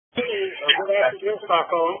afternoon,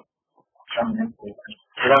 Stockholm.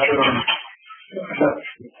 Good afternoon.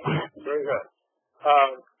 Very good.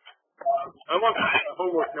 I want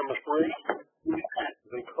homework number 3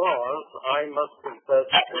 because I must confess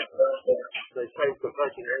that they say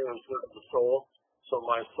confession is with the soul, so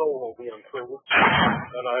my soul will be improved.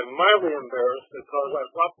 And I'm mildly embarrassed because I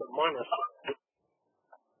dropped the minus sign,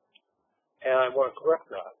 and I want to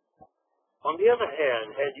correct that. On the other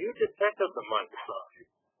hand, had you detected the minus sign,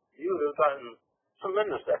 you would have gotten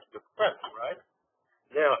tremendous extra credit, right?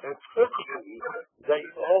 Now, it could be that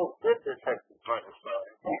you all did detect the minus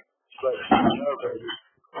sign, but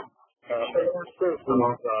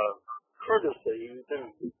courtesy, you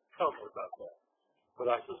didn't tell me about that. But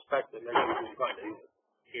I suspect that maybe you didn't find it either.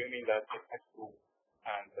 Do you mean that the textbook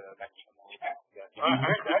and the lecture notes? Yes.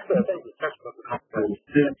 Actually, I think the textbook is not good.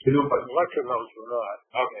 But the lecture notes were not.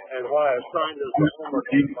 Okay. And why I signed this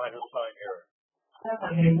homework minus sign error.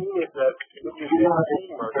 If that, if you did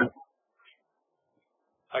homework,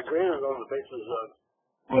 I granted on the basis of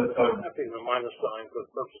having the minus sign for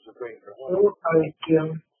the purpose of grading for homework.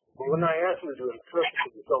 But when I asked you to interpret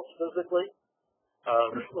the results physically,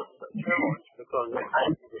 this was a challenge because it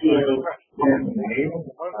was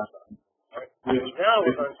now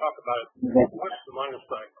we're going to talk about what's the minus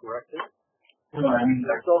sign corrected. The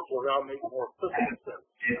results will now make more physical sense.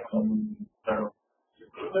 Now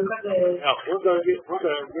we're going to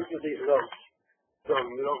give you these notes, so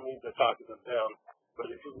you don't need to copy them down. But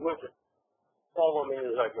if you would follow me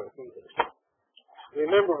as I go through this.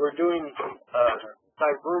 Remember, we're doing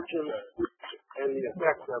divergence and the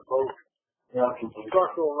effects of both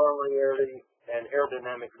structural nonlinearity and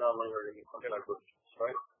aerodynamic nonlinearity of divergence,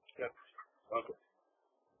 right? Yep. Okay.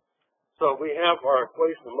 So we have our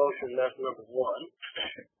equation of motion, that's number 1.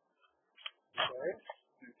 Okay.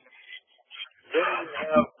 Then we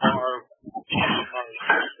have our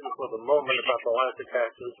equation for the moment about the elastic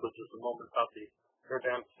axis, which is the moment about the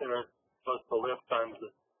aerodynamic center plus the lift times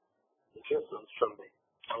the distance from the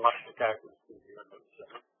elastic axis to the aerodynamic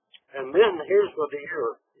center. And then here's what the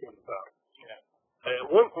error came about.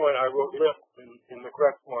 At one point, I wrote lift in the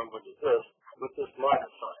correct form, which is this, with this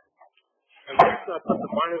minus sign. And once I put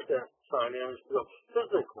the minus sign in, so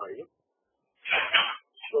physically,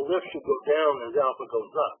 the lift should go down as alpha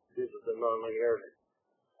goes up. This is the nonlinearity.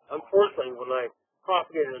 Unfortunately, when I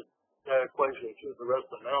propagated that equation through the rest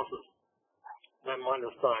of the analysis, that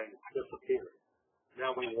minus sign disappeared.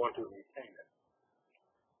 Now we want to retain it.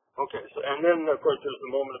 Okay, so and then, of course, there's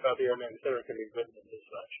the moment about the aerodynamic center can be written in this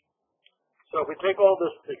fashion. So if we take all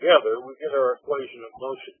this together, we get our equation of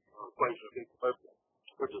motion, or equation of equilibrium,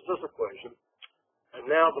 which is this equation. And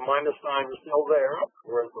now the minus sign is still there,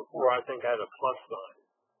 whereas before I think I had a plus sign.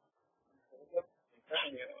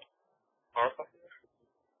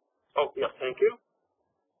 Oh, yeah, thank you.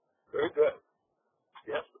 Very good.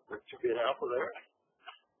 Yes, there should be an alpha there.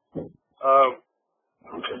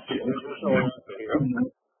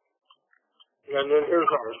 And then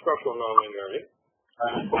here's our structural nonlinearity.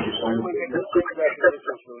 We get the same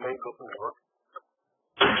definitions we made before.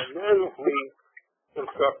 And then we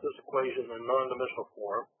construct this equation in non-dimensional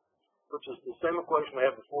form, which is the same equation we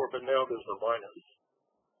had before, but now there's a minus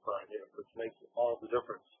sign here, which makes all the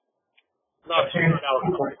difference. Not figured out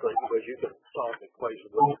correctly, because you can solve the equation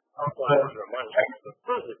with a plus or a minus, but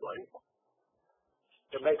physically,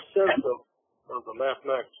 it makes sense of the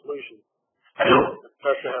mathematical solution. It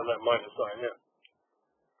has to have that minus sign in.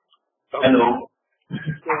 Okay. Hello.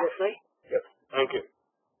 Still with me? Yes. Thank you.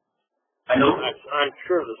 Hello. I'm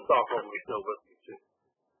sure the Stockholm is still with me too.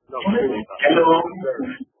 No, hello.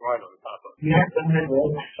 Right on top of it.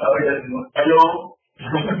 Hello.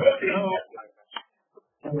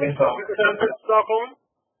 Stockholm?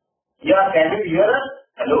 Yeah, can you hear us?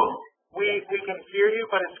 Hello. We can hear you,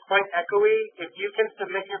 but it's quite echoey. If you can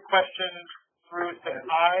submit your question through the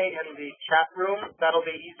in the chat room, that'll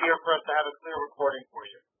be easier for us to have a clear recording for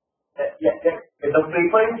you. Yeah. The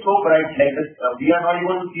paper is so bright like this. We are not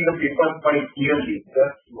able to see the paper quite clearly.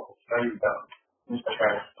 Just write it down. Mr.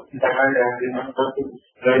 Khan.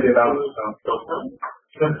 Write it down.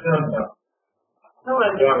 No,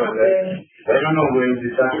 I don't know where this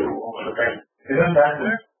is. Isn't that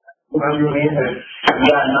there? Well, you mean that?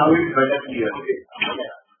 Yeah, now it's better clear.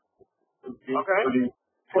 Okay.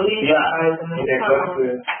 Yeah, it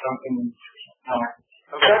was something.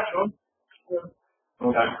 Okay.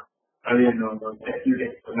 Okay. I didn't know about that.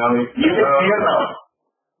 Now it's clear now.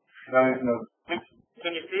 Now it's not.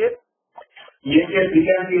 Can you see it? Yes, we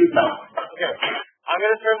can see it now. Okay. I'm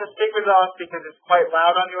going to turn the speakers off because it's quite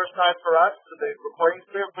loud on your side for us. So the recording's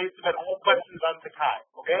clear. Please submit all questions on Sakai.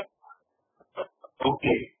 Okay?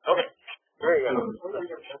 Okay. Okay. Very good.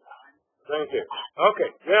 Thank you. Okay,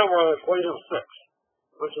 now we're on equation 6,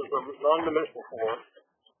 which is the non-dimensional form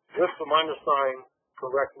with the minus sign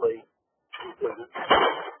correctly included.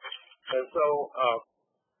 And so, I'm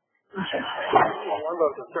going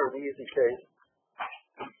to consider the easy case.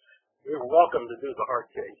 You're welcome to do the hard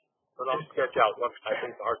case, but I'll sketch out what I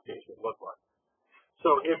think the hard case would look like.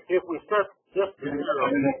 So if we set this to 0,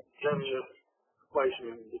 then this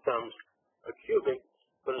equation becomes a cubic,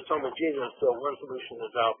 but it's homogeneous, so one solution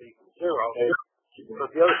is alpha equals 0, but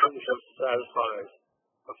the other solution satisfies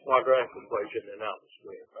a quadratic equation in alpha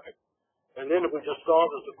squared, right? And then if we just solve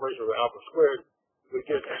this equation with alpha squared, we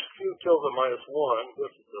get q tilde minus 1,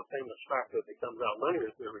 which is the famous factor that comes out in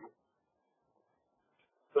linear theory.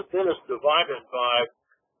 But then it's divided by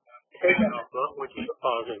k alpha, which is a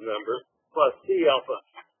positive number, plus c alpha,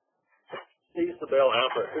 c sub L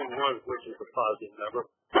alpha 1, which is a positive number,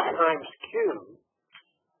 times q,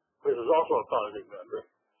 which is also a positive number.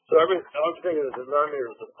 So everything in the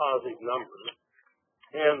denominator is a positive number.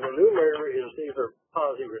 And the numerator is either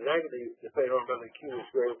positive or negative, depending on whether q is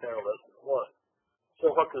greater than or less than 1.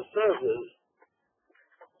 So what this says is,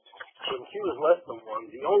 when q is less than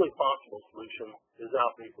 1, the only possible solution is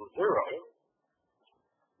alpha equals 0.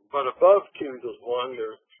 But above q equals 1,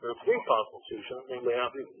 there are 3 possible solutions, namely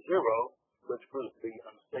alpha equals 0, which proves to be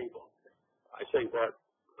unstable. I say that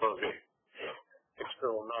because of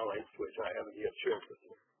external knowledge, which I haven't yet shared with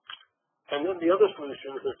you. And then the other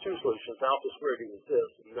solutions, there are 2 solutions. Alpha squared equals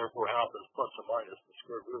this, and therefore alpha is plus or minus the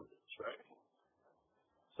square root of this, right?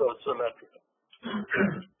 So it's symmetrical.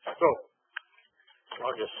 So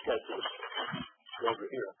I'll just sketch this over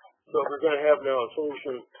here. So we're going to have now a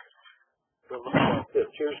solution that looks like this.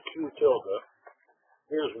 Here's q tilde.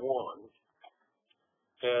 Here's 1.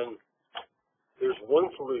 And there's one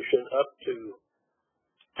solution up to,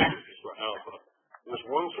 for alpha, there's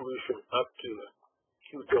one solution up to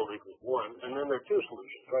q tilde equals 1, and then there are 2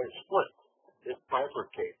 solutions, right? It's split. It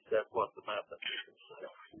bifurcates. That's what the mathematicians say.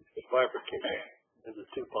 It bifurcates into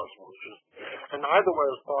 2 possible solutions. And either way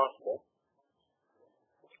is possible.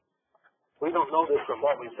 We don't know this from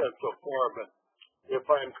what we said so far, but if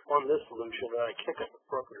I'm on this solution and I kick it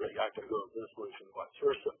appropriately, I can go to this solution, vice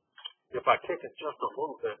versa. If I kick it just a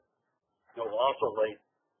little bit, it'll oscillate.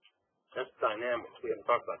 That's dynamics. We haven't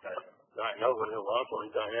talked about that. I know that it'll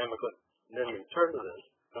oscillate dynamically, and then return to this.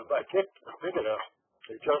 And if I kick it big enough,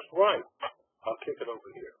 it's just right, I'll kick it over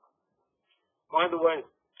here. By the way,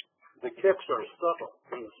 the kicks are subtle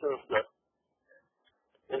in the sense that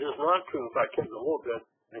it is not true if I kick it a little bit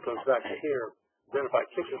and it comes back to here. Then if I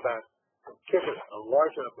kick it a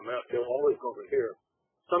large enough amount, it'll always go over here.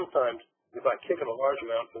 Sometimes if I kick it a large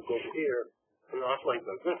amount, it'll go over here and oscillate,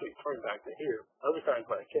 but eventually turn back to here. Other times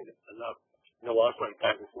when I kick it enough, it'll oscillate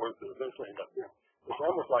back and forth, but eventually end up here. It's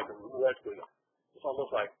almost like a roulette wheel. It's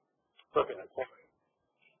almost like flipping a coin.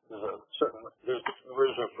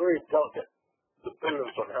 There's a very delicate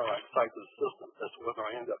dependence on how I excite the system as to whether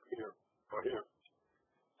I end up here or here.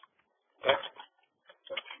 Okay.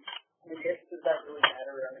 I guess, does that really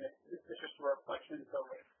matter? I mean, it's just a reflection, so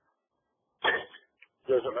like...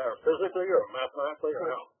 Does it matter physically or mathematically or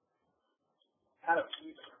how? Kind of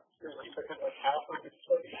really, because like alpha is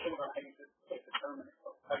so similar how you just determine it,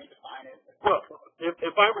 how you define it. Well,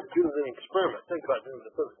 if I were to do the experiment, think about doing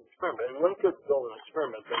the physical experiment, and one could build an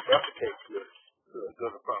experiment that replicates this to a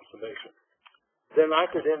good approximation, then I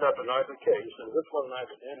could end up in either case, and which one I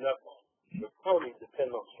would end up on would probably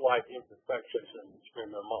depend on slight imperfections in the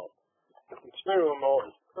experimental model. If the experimental model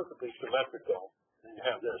is perfectly symmetrical, then you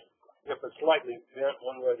have this. If it's slightly bent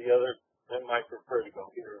one way or the other, then I prefer to go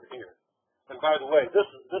here or here. And by the way, this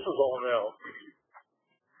is all now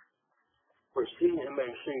for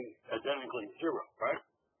CMAC identically 0, right?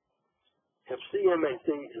 If CMAC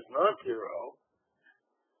is not 0,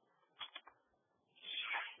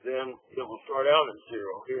 then it will start out at 0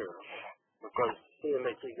 here, because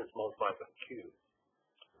CMAC gets multiplied by Q.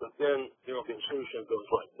 But then there will be a solution that goes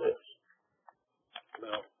like this.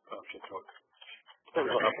 Now,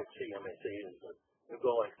 depends on how much CMAC is, but it'll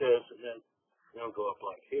go like this, and then it'll go up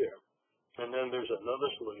like here. And then there's another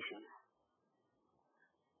solution.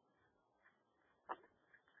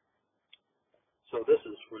 So this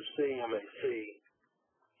is for CMAC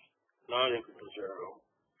not equal to 0.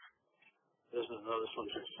 This is another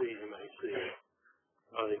solution, CMAC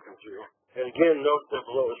not equal to 0. And again, note that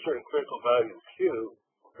below a certain critical value of Q,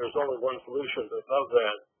 there's only one solution, but above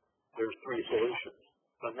that, there's 3 solutions.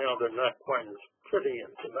 But now they're not quite as pretty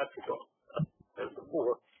and symmetrical as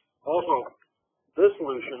before. Also, this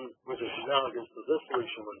solution, which is analogous to this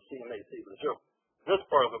solution when CMAC was 0, this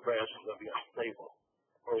part of the branch is going to be unstable,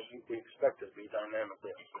 or we expect it to be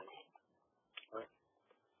dynamically unstable. Right?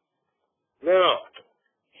 Now,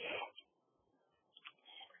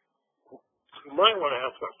 we might want to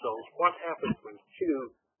ask ourselves, what happens when Q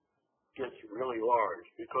gets really large?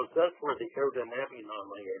 Because that's where the aerodynamic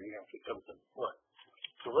nonlinearity actually comes into play.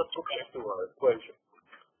 So let's go back to our equation.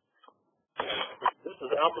 This is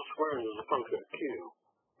alpha squared as a function of Q.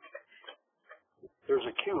 There's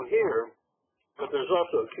a Q here, but there's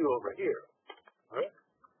also a Q over here, right?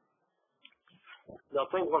 Now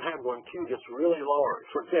think what happens when Q gets really large.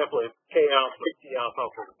 For example, if K alpha and T alpha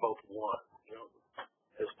are both 1,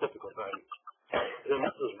 as typical values. Then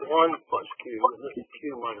this is 1 plus Q, and this is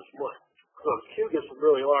Q minus 1. So if Q gets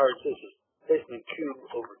really large, this is basically Q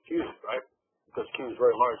over Q, right? Because Q is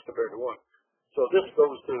very large compared to 1. So this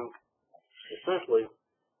goes to, essentially,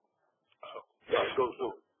 goes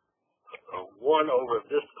to 1 over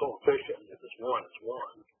this coefficient. If it's 1, it's 1.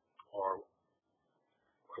 Or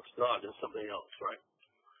it's not, it's something else, right?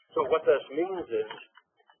 So what this means is,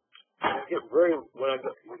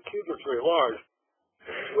 when Q gets very large,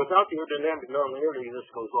 without the aerodynamic nonlinearity, this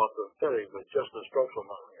goes off to infinity with just the structural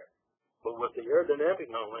nonlinearity. But with the aerodynamic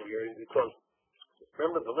nonlinearity, because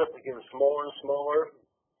remember the lift is getting smaller and smaller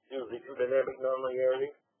due to the aerodynamic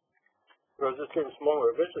nonlinearity. Whereas it's getting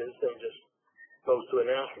smaller, eventually this thing just goes to an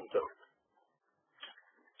asymptote.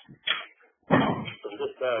 So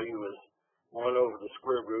this value is 1 over the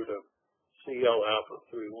square root of CL alpha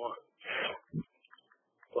 3, 1,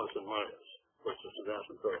 plus and minus, which is an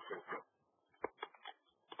asymptote.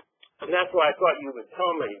 And that's why I thought you would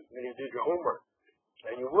tell me when you did your homework.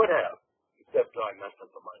 And you would have, except I messed up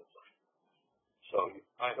the minus sign. So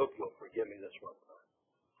I hope you'll forgive me this one time.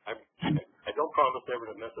 I don't promise never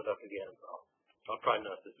to mess it up again, though. I'll try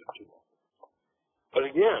not to do too long. But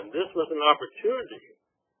again, this was an opportunity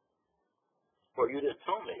for you to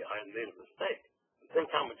tell me I had made a mistake. Think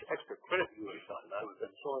how much extra credit you would have gotten. I would have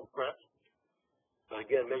been so impressed. But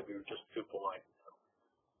again, maybe you're just too polite.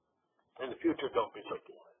 In the future, don't be so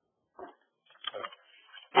polite.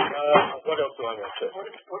 What else do I want to say? What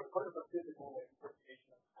is the physical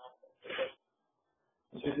interpretation of alpha?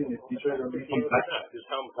 Using the teacher to make some Just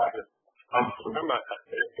how much remember,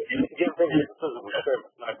 again, think of the physical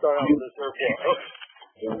experiment. I start out with this airport.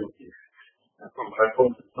 From my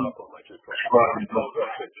phone to the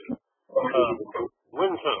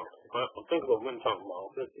wind tunnel. Well, think of a wind tunnel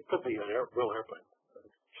model. It could be a real airplane.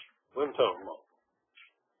 Wind tunnel model.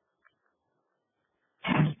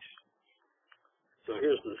 So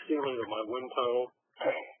here's the ceiling of my wind tunnel.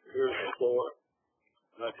 Here's the floor.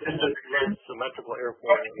 And I put this symmetrical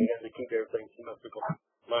airfoil in the end to keep everything symmetrical.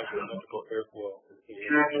 My symmetrical airfoil is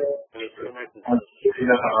here. And it's connected to the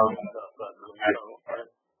ceiling outside the wind tunnel.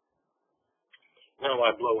 Right? Now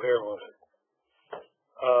I blow air on it.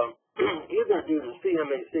 Either due to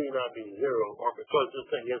CMAC not being 0 or because this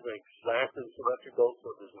thing isn't exactly symmetrical,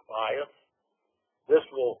 so there's a bias, this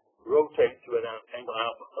will rotate to an angle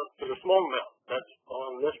alpha up to a small amount. That's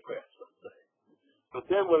on this press, let's say. But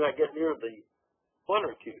then when I get near the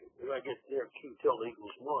flutter Q, when I get near Q tilde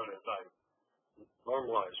equals 1 as I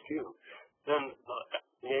normalize Q, then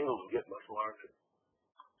the angles will get much larger.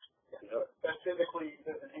 But physically,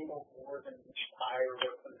 does an angle more than pi or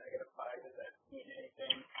less than -pi, does that mean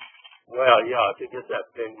anything? Well, yeah, if it gets that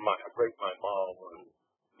big, I break my model and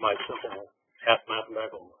my simple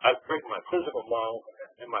mathematical, I break my physical model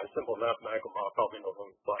and my simple mathematical model probably no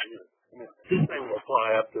longer apply either. I mean, this thing will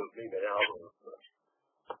fly up to maybe an angle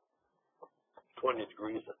of 20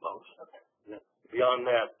 degrees at most. Beyond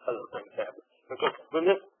that, other things happen. Because when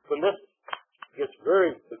this gets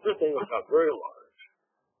if this thing got very large,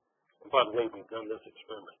 and by the way, we've done this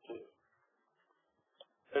experiment too,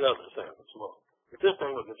 and other samples small. If this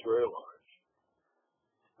angle gets very large,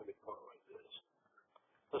 let me point like this.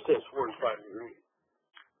 Let's say it's 45 degrees.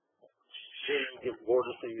 Then you get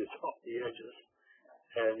vortices off the edges,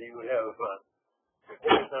 and you would have a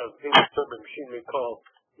turbine machinery called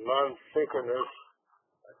non-synchronous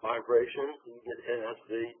vibration. You get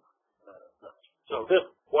NSV. So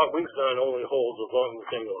what we've done only holds as long as the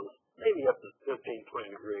thing goes maybe up to 15, 20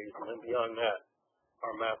 degrees, and then beyond that,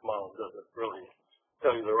 our math model doesn't really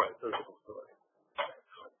tell you the right physical story.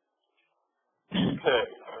 Okay,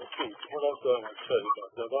 let's see. What else do I want to tell you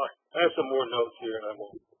about that? I have some more notes here, and I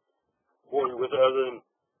won't bore you with it other than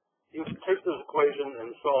you can take this equation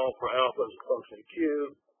and solve for alpha as a function of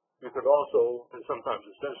Q. You could also, and sometimes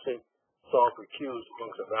essentially, solve for Q as a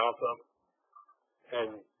function of alpha. And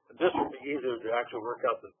this would be easier to actually work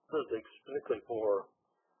out the physics, particularly for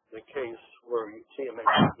the case where CMAC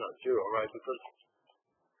is not 0, right? Because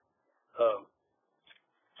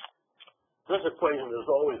this equation is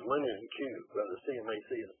always linear in Q, whether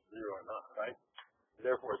CMAC is 0 or not, right?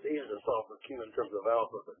 Therefore, it's easy to solve for Q in terms of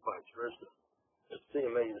alpha, but vice versa. If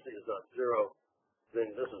CMA you see is not zero,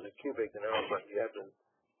 then this is a cubic in alpha. You have to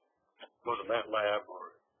go to MATLAB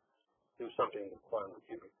or do something to find the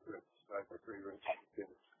cubic roots, right? For 3 roots of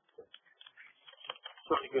cubic.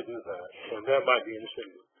 So you could do that, and that might be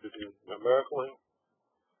interesting to do numerically.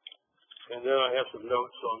 And then I have some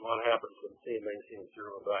notes on what happens when CMA seems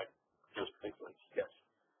zero, but I just basically sketch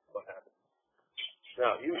what happens.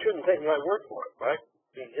 Now, you shouldn't take my word for it, right?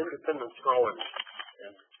 Be independent scholars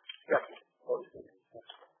and skeptics.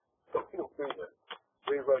 So feel free to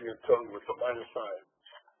rerun your code with the minus sign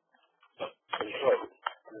and code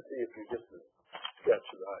and see if you get the sketch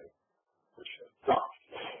that I just showed.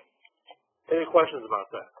 Any questions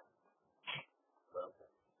about that?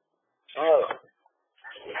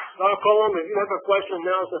 Stockholm, if you have a question,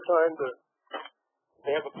 now's the time to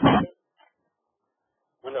have a question.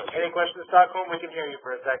 Any questions, Stockholm? We can hear you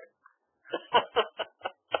for a second.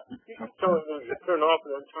 You can tell them to turn off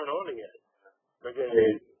and then turn on again.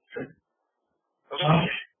 Okay.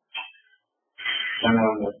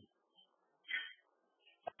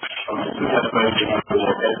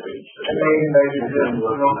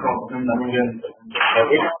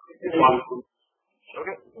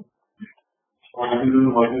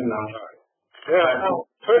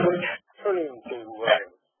 Turning to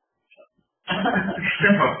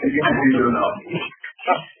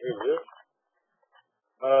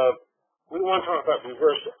we want to talk about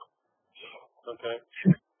reversal. Okay.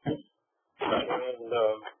 And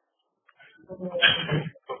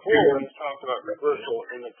before we talked about reversal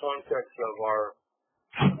in the context of our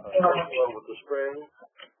flow with the spring,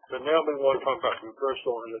 but now we want to talk about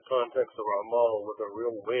reversal in the context of our model with a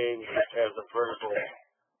real wing which has a vertical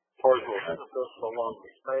horizontal axis along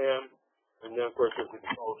the span, and then of course there's the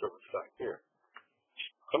control surface back here.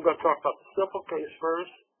 I'm going to talk about the simple case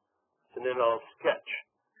first, and then I'll sketch.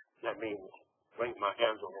 That means wring my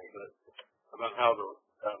hands a little bit about how to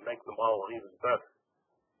make the model even better.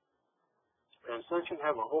 And since you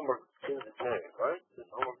have a homework due today, right? This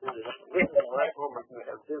homework due today. This is the last homework you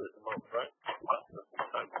have due at the moment, right?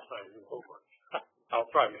 Time to sign new homework. I'll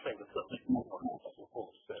try to think of something more.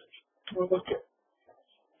 Okay.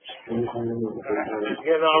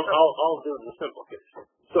 Again, I'll do the simple case.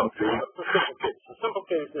 So, what's the simple case? The simple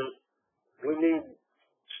case is we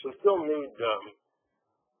still need,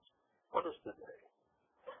 what is today?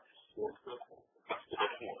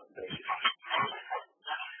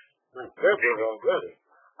 February already.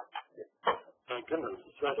 Thank goodness,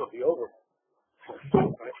 it's not going to be over.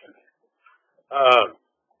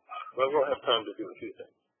 But we'll have time to do a few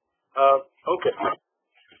things. Okay.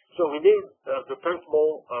 So we need the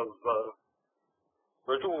principle of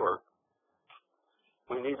virtual work.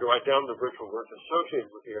 We need to write down the virtual work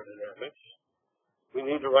associated with aerodynamics. We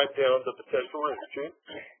need to write down the potential energy.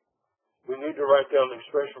 We need to write down the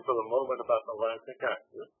expression for the moment about the elastic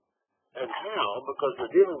axis. And now, because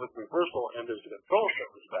we're dealing with reversal and there's a control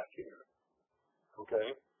surface back here,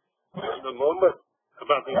 okay, the moment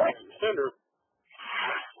about the elastic center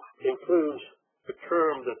includes a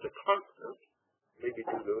term that's a constant, maybe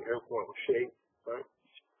due to airfoil shape, right?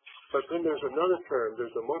 But then there's another term,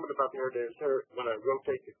 there's a moment about the aerodynamic center when I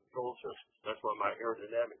rotate the control surface. That's what my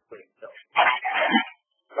aerodynamic thing tells me.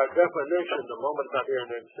 By definition, the moment about the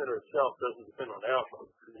aerodynamic center itself doesn't depend on alpha.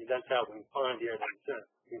 I mean, that's how we find the aerodynamic center.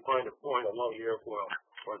 We find a point along the airfoil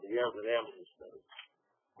or the aerodynamic center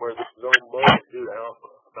where there's no moment due to alpha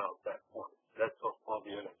about that point. That's called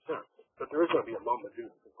the aerodynamic center. But there is going to be a moment due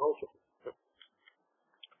to the control surface.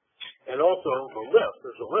 And also the lift.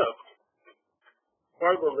 There's a lift.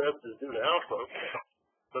 Part of the lift is due to alpha,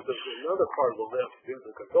 but there's another part of the lift due to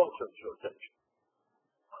the control surface rotation.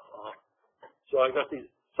 So I got these.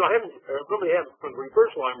 So I really haven't, for the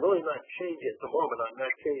reversal, I'm really not changing at the moment. I'm not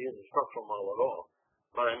changing the structural model at all.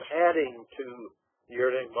 But I'm adding to the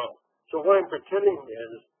aerodynamic model. So what I'm pretending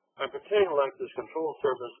is, I'm pretending like this control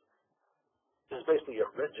surface is basically a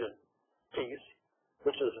rigid piece,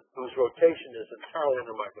 whose rotation is entirely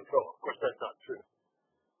under my control. Of course, that's not true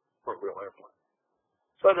for a real airplane.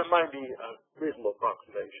 But it might be a reasonable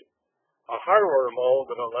approximation. A higher order model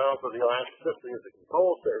that allows for the elasticity of the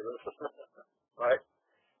control surface, right?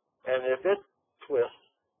 And if it twists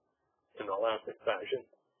in an elastic fashion,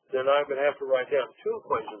 then I'm going to have to write down two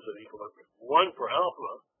equations of equilibrium, one for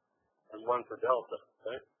alpha and one for delta,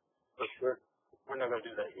 right? But we're not going to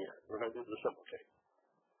do that here. We're going to do the simple case.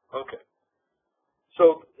 Okay.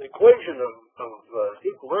 So the equation of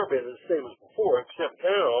equilibrium is the same as before, except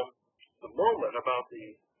now the moment about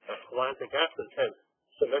the elastic axis has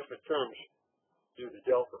symmetric terms due to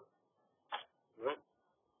delta. Right?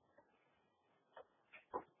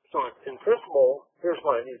 So in principle, here's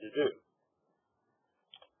what I need to do.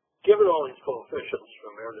 Given all these coefficients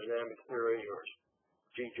from aerodynamic theory or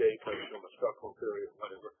GJ comes from a structural theory or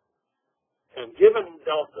whatever, and given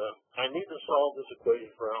delta, I need to solve this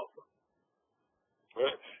equation for alpha.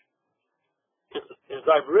 Right? As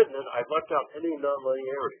I've written it, I've left out any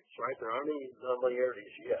nonlinearities, right? There aren't any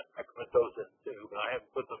nonlinearities yet. I can put those in too, but I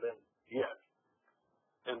haven't put them in yet.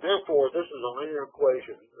 And therefore, this is a linear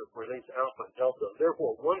equation that relates alpha and delta.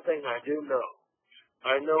 Therefore, one thing I do know,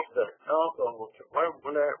 I know that alpha will,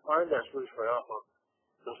 when I find that solution for alpha,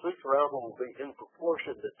 the solution for alpha will be in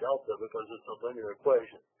proportion to delta because it's a linear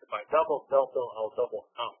equation. If I double delta, I'll double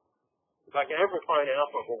alpha. If I can ever find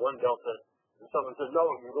alpha for one delta, and someone says, no,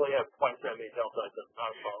 you really have twice that many delta, I said,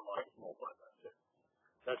 not a problem, I can multiply by 6.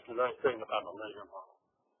 That's the nice thing about a linear model.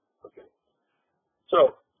 Okay.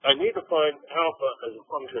 So, I need to find alpha as a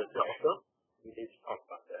function of delta. We need to talk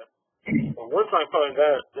about that. And once I find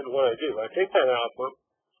that, then what I do, I take that alpha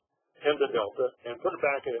and the delta and put it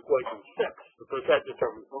back in equation 6, because that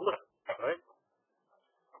determines the lift, right?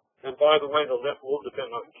 And by the way, the lift will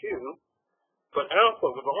depend on Q, but alpha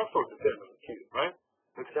would also depend on Q, right?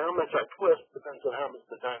 Because how much I twist depends on how much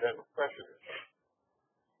the dynamic pressure is.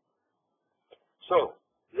 So,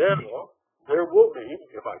 now, there will be,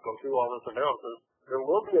 if I go through all this analysis, there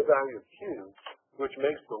will be a value of Q which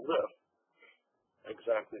makes the lift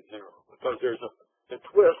exactly 0. Because there's a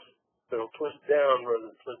twist that'll twist down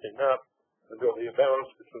rather than twisting up, and there'll be a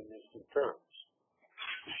balance between these two terms.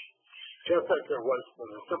 Just like there was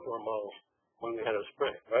for the simpler model when we had a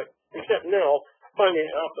spring, right? Except now,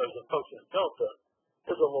 finding alpha as a function of delta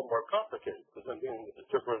is a little more complicated because I'm dealing with a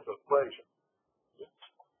differential equation.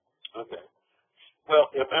 Okay. Well,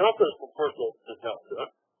 if alpha is proportional to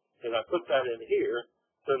delta, and I put that in here,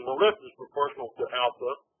 then the lift is proportional to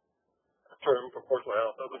alpha, a term proportional to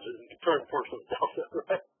alpha, which is a term proportional to delta,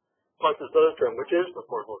 right? Plus this other term, which is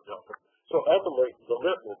proportional to delta. So ultimately, the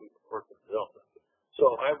lift will be proportional to delta. So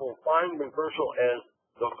I will find reversal as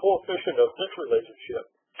the coefficient of this relationship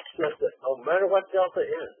such that no matter what delta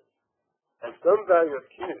is, at some value of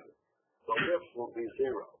Q, the lift will be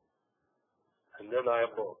 0. And then I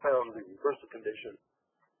will found the reversal condition,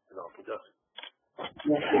 and I'll be done.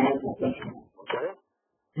 Okay?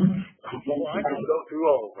 Well, I can go through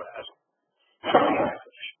all of that.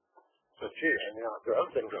 But gee, I mean, there are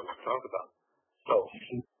other things I want to talk about. So,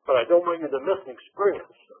 but I don't want you to miss an experience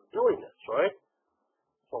of doing this, right?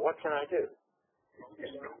 So what can I do?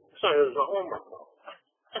 So there's a homework problem.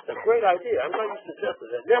 That's a great idea. I'm glad you suggested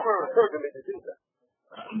it. It never occurred to me to do that.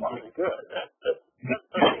 That's good. That's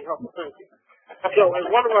very helpful. Thank you. So as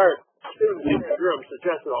one of our students in the room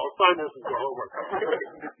suggested, I'll assign this as a homework.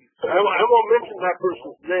 I won't mention that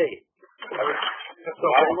person's name. So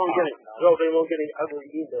they won't get any ugly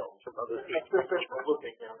emails from other people.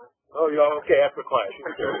 Oh, yeah, okay, after class.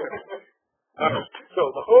 So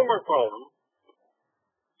the homework problem.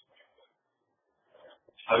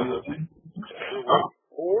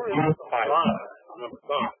 Or is 5. Number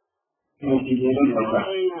 5.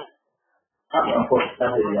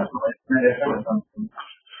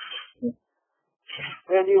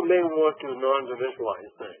 And you may want to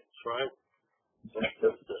non-dimensionalize things, right?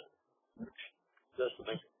 That's just to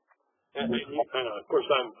make it. And of course,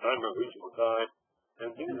 I'm a reasonable guy,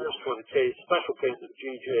 and do this for the case, special case of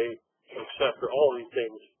GJ, etc. All these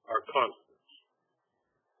things are constants,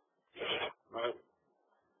 right?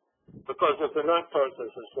 Because if they're not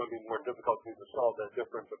constants, it's going to be more difficult for you to solve that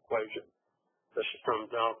differential equation that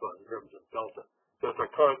determines alpha in terms of delta. So if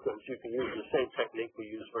they're constants, you can use the same technique we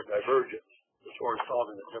use for divergence as far as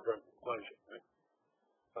solving the differential equation, right?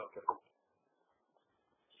 Okay.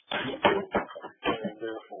 And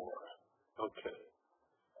therefore, okay.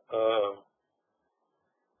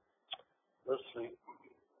 Let's see.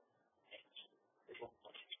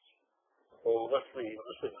 Oh, let's see.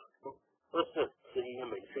 Let's just see and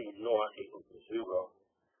make C not equal to 0.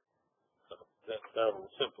 That will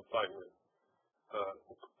simplify it.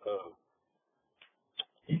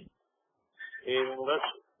 And let's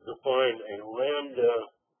define a lambda.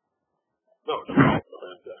 No, not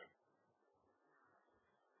lambda.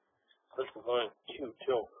 Let's define Q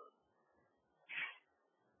tilde.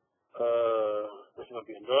 This is going to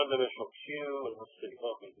be a non-dimensional Q, and let's see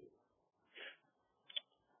what we do.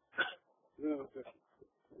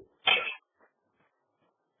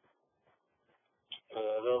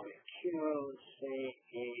 That'll be Q, C,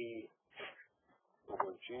 E,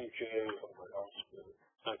 over GJ, over L squared.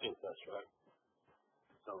 I think that's right.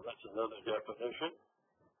 So that's another definition.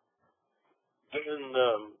 Then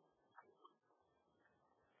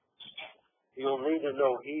you'll need to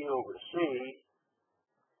know E over C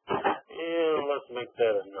And let's make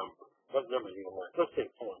that a number. What number do you want? Let's say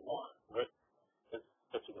 0.1, right?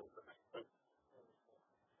 That's a good number, right?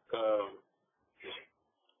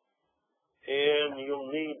 And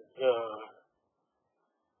you'll need,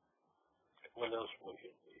 what else will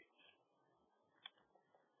you need?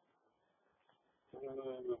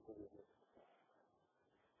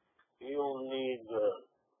 You'll need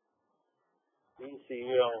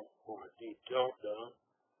DCL or D delta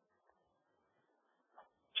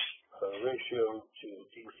ratio to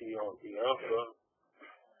DCL D alpha,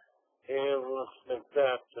 and let's make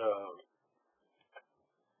that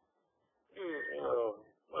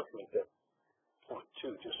let's make that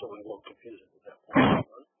 0.2 just so we won't confuse it with that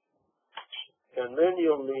 0.1. And then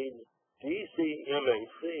you'll need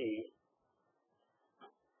DCMAC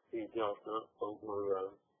D delta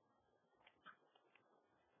over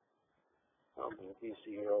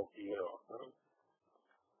DCL D alpha.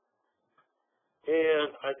 And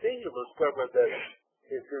I think you'll discover that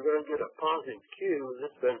if you're going to get a positive Q, this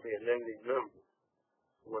is going to be a negative number,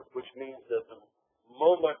 which means that the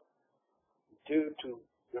moment due to,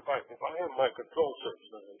 if I have my control surface,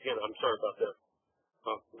 and again, I'm sorry about that.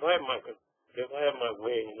 If I have my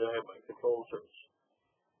wing and I have my control surface,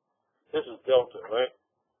 this is delta, right?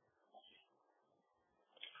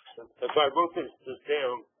 If I rotate this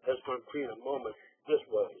down, that's going to create a moment this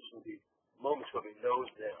way. So the moment's going to be nose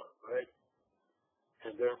down, right?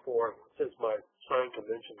 And therefore, since my sign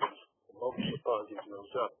convention is the moment the positive nose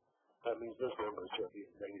up, that means this number is going to be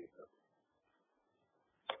a negative number.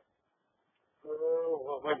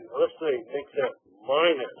 Well, let's say make that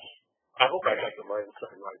minus. I hope I got the minus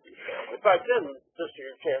sign right this time. If I didn't, this is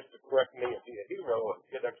your chance to correct me and be a hero and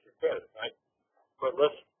get extra credit, right? But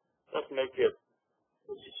let's make it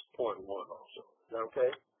 0.1 also. Is that okay?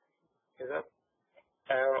 Is that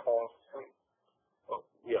awesome? Oh,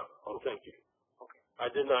 yeah. Oh, thank you. Okay.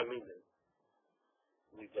 I did not mean to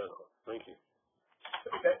leave that on. Thank you.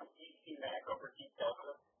 Is that DC mag over D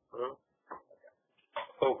delta? Huh?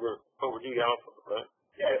 Over D alpha, right?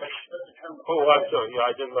 Yeah, but that's the term. Oh, I'm sorry.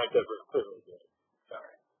 Yeah, I didn't like that very clearly.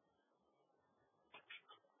 Sorry.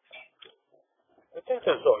 I think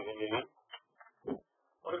that's all you need.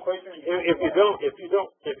 What equation? If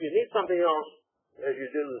you need something else as you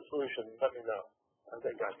do the solution, let me know. I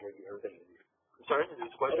think I gave you everything you need. Sorry,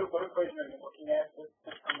 this question? What equation are you looking at?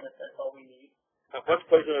 That's all we need. What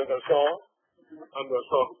equation am I going to solve? I'm going to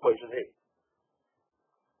solve equation 8.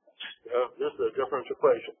 This is a differential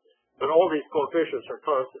equation. But all these coefficients are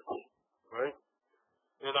constants, right?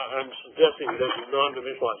 And I'm suggesting that you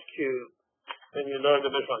non-dimensionalize Q, and you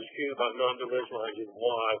non-dimensionalize Q by non-dimensionalizing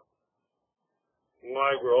Y.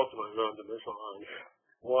 Y will ultimately non-dimensionalize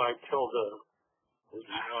Y tilde is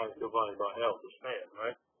Y divided by L, the span,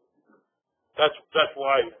 right? That's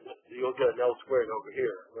why you'll get an L squared over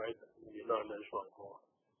here, right? You non-dimensionalize Y.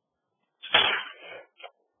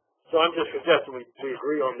 So I'm just suggesting we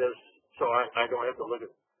agree on this so I don't have to look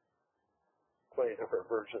at 20 different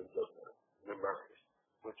versions of the numerics,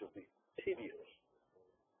 which would be tedious.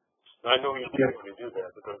 I know you can't really do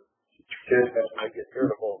that because I get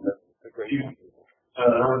irritable and that's the great thing.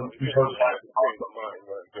 Okay.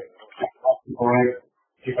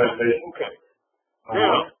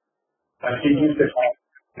 Now, I think you said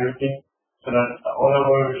everything, so that all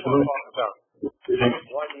our solutions about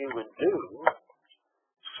what you would do.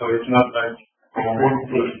 So it's not like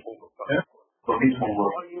for each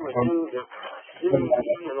homework. What you would do if C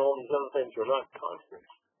and all these other things are not constant,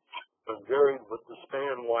 but varied with the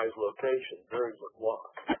span-wise location, varied with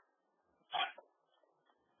Y.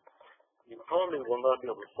 You probably will not be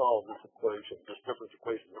able to solve this equation, this difference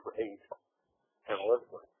equation number 8,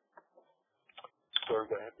 analytically. So you're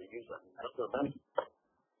going to have to use another method.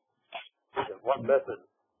 Okay, what method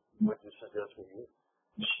would you suggest we use?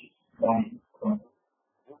 Which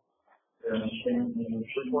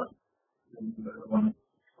one?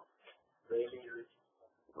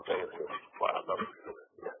 Okay, wow, no.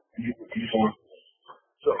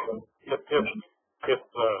 So if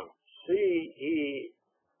C, E,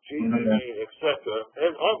 G, etc.,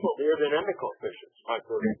 and also the aerodynamic coefficients might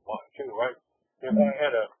be too, right? If I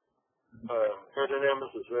had a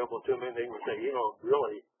aerodynamics is available to me, they would say,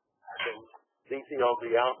 really, DCL,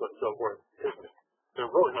 D alpha, and so forth, they're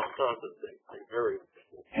really not constant. They vary.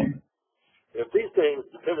 If these things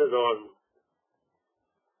depended on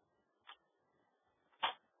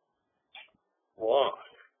Y,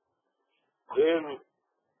 then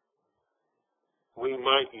we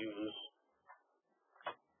might use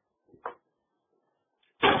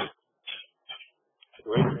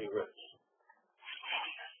greatly rich.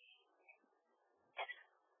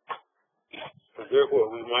 And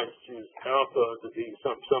Therefore, we might choose alpha to be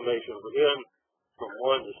some summation of n from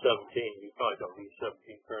 1 to 17. You probably don't need 17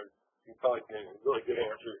 terms. You probably get a really good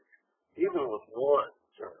answer even with one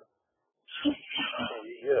term. So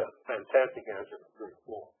you get a fantastic answer for 3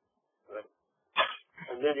 or 4. Right?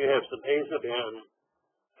 And then you have some a's of n,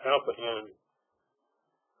 alpha n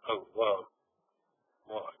of y.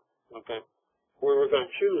 Okay? Where we're going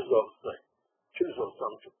to choose those things, choose those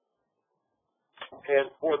functions.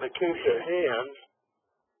 And for the case at hand,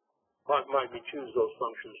 what might we choose those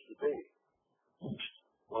functions to be?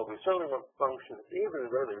 Well, we certainly want functions, even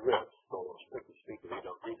really rich, so strictly speaking, we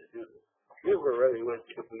don't need to do this. Even really rich,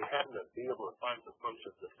 if we happen to be able to find some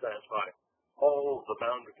functions that satisfy all the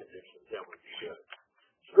boundary conditions, that would be good.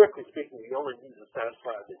 Strictly speaking, we only need to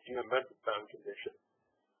satisfy the geometric boundary condition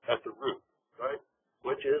at the root, right?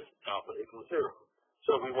 Which is alpha equals 0.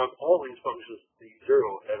 So we want all these functions to be 0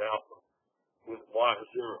 at alpha, with y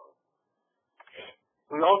 0.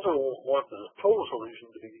 We also want the total solution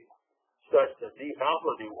to be such that d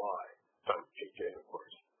alpha dy times gj, of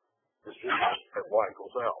course, is at y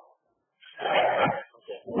equals l.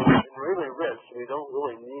 Okay. In really rich, we don't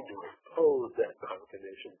really need to impose that boundary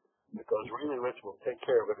condition because really rich will take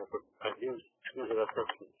care of it if I use it up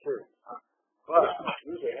in series. But what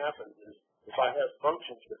usually happens is if I have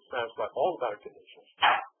functions that satisfy all boundary conditions,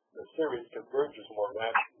 the series converges more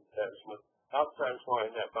naturally as without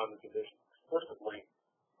satisfying that boundary condition explicitly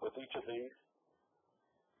with each of these.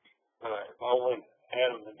 And I only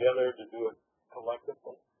add them together to do it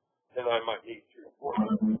collectively, then I might need 3 or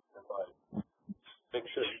 4 if I make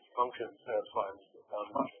sure each function satisfies the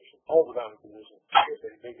boundary condition, all the boundary conditions, if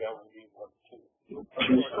they big L and D 1, 2.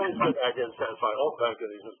 It's always good idea to satisfy all the boundary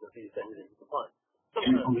conditions with these things that you can find.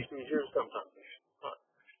 Sometimes it's easier, sometimes it's not.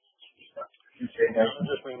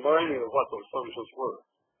 Just remind you of what those functions were.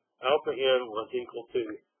 Alpha n was equal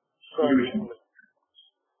to summation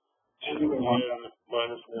n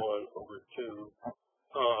minus 1 over 2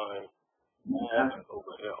 pi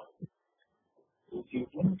over L. Those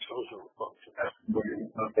are functions. If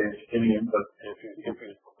you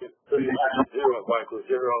put it at 0 at y equals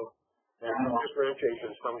 0, and the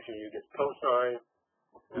differentiation function, you get cosine.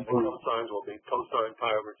 And the cosines will be cosine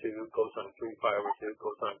pi over 2, cosine 3 pi over 2,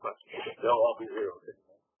 cosine pi. They'll all be 0.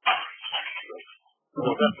 So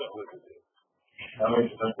that's what we can do.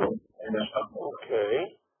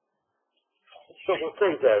 Okay. So we'll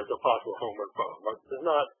save that as a possible homework problem. It's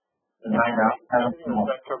not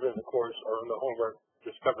that covered in the course or in the homework,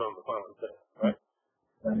 just covered on the final exam, right?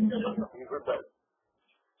 You heard that?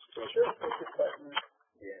 So, sure.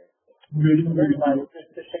 Yeah.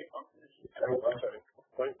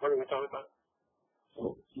 What are we talking about?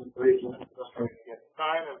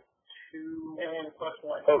 Sine of 2n plus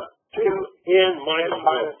 1. Oh, 2n minus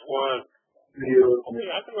 1. Okay,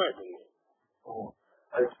 I can write it. Oh.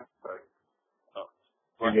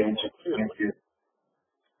 Thank you.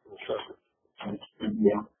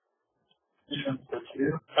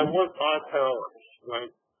 I want odd powers,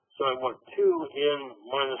 right? So I want 2n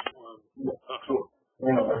minus 1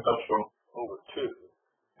 over 2.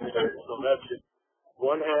 So that's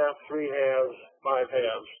 1 half, 3 halves, 5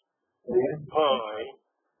 halves, pi,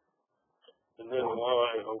 and then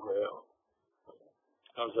y over L.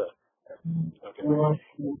 How's that? Okay.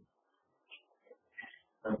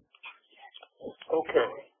 Okay.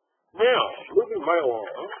 Now, moving right along,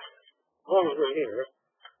 as long as we're here,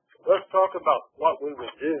 let's talk about what we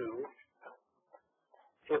would do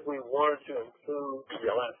if we wanted to include the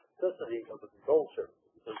elasticity of the control surface.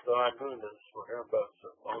 Because I'm doing this for Airbus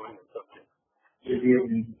or Boeing or something.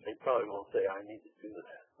 They probably won't say I need to do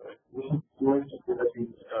that, right?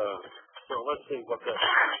 So let's see what that is.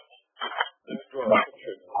 Let's draw a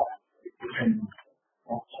picture.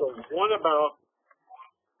 So what about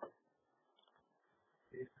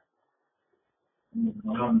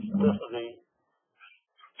elasticity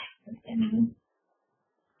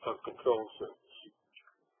of control surface?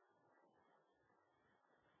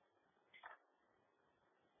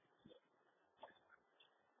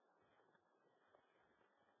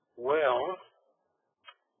 Well,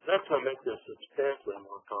 that's going to make this substantially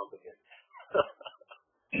more complicated.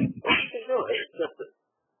 It's just that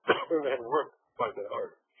we're going to work quite a bit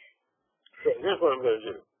harder. So here's what I'm going to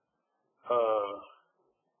do.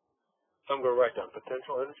 I'm going to write down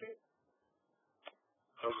potential energy.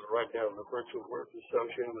 I'm going to write down the virtual work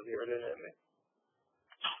associated with aerodynamics.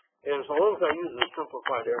 And as long as I use the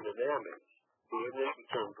simplified aerodynamics, the aerodynamic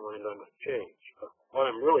terms really not going to change. What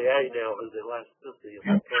I'm really adding now is the elasticity of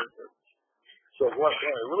the tensors. So what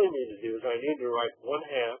I really need to do is I need to write 1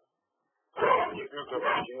 half 0 to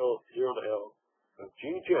L of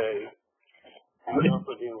Gj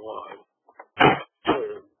alpha dy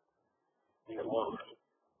squared dy.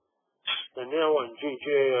 And now on GJ,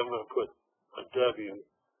 I'm going to put a W.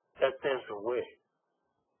 That stands for wing.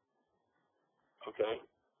 Okay?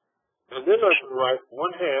 And then I can write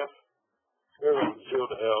 1/2 square root of 0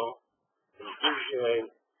 to L and GJ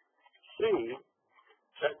C.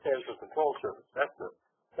 That stands for control surface. That's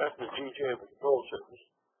the GJ of the control surface.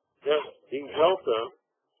 Then d delta,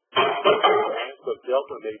 but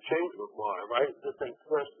delta may change with y, right? This thing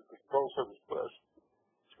plus the control surface plus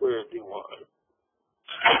square dy.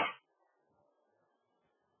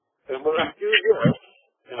 And when I do this,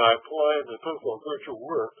 and I apply the principle of virtual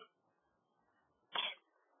work,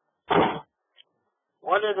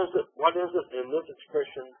 what is it in this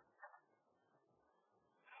expression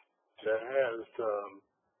that has a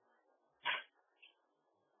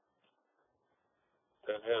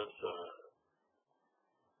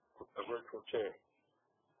virtual change?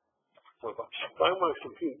 So if I want to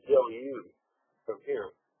compute del U from here,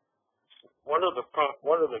 one of the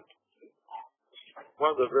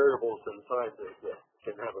variables inside this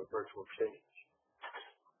can have a virtual change.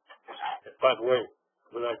 And by the way,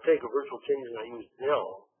 when I take a virtual change and I use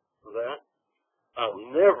del for that, I'll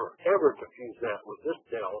never ever confuse that with this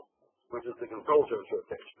del, which is the control surface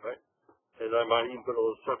rotation, right? And I might even put a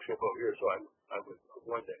little subscript over here, so I would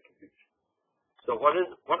avoid that confusion. So what are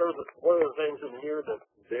the things in here that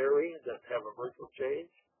vary, that have a virtual change?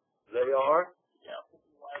 They are?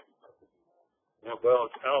 Yeah, well,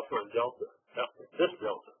 it's alpha and delta. This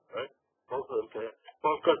delta, right? Both of them can,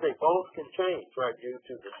 well, because they both can change, right, due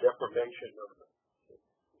to the deformation of the.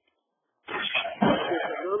 Here's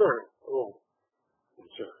another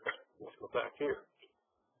concern. Let's go back here.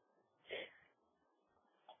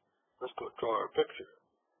 Let's go draw our picture.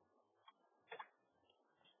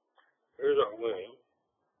 Here's our wing.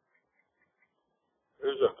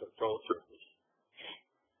 Here's our control surface.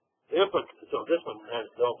 So this one has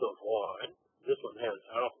delta of y. This one has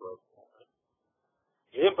alpha of y.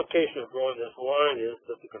 The implication of drawing this line is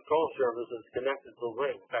that the control surface is connected to the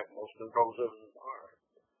wing. In fact, most control surfaces are.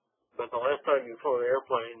 But the last time you flew an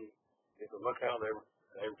airplane, you can look how they were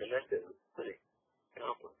connected. It's pretty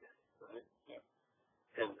complicated, right? Yeah.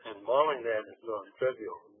 And modeling that is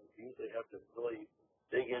non-trivial. You usually have to really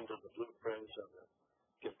dig into the blueprints and the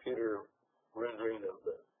computer rendering of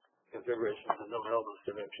the configurations to know how those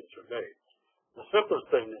connections are made. The simplest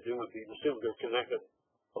thing to do would be to assume they're connected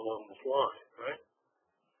along this line, right?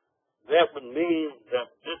 That would mean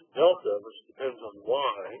that this delta, which depends on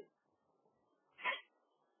y,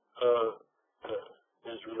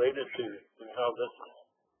 is related to how this is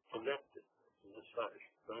connected in this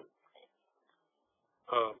fashion, right?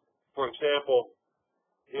 For example,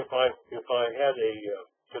 if I had a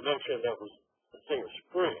connection that was, let's say, a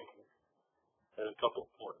spring at a couple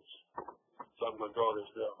of points, so I'm going to draw this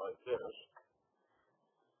down like this,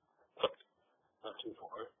 not too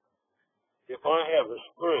far. If I have a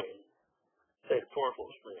spring, say a torsional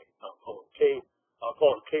spring, I'll call it K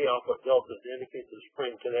alpha delta to indicate the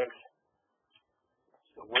spring connects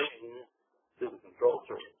the wing to the control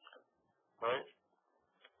surface, right?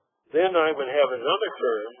 Then I would have another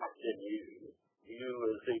term in U.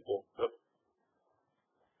 U is equal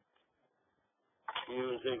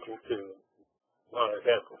to what I've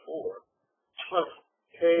had before, plus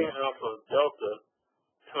K alpha delta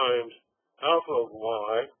times alpha of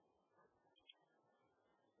y,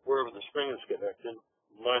 wherever the spring is connected,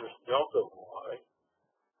 minus delta of y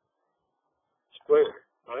squared,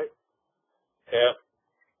 right? At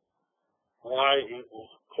y equals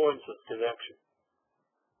points of connection.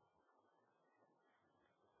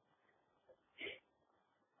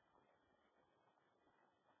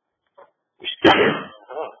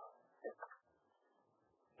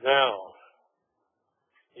 Now,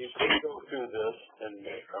 you can go through this and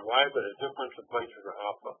arrive at a differential equation for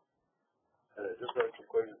alpha and a differential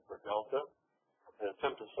equation for delta and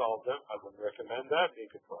attempt to solve them. I would recommend that. You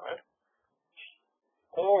could try it.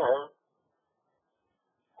 Or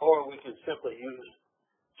we could simply use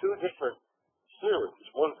two different series,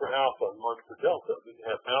 one for alpha and one for delta. We can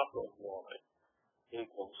have alpha of y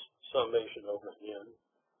equals summation over n,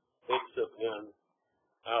 h sub n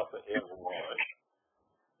alpha n y.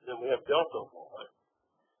 Then we have delta of y.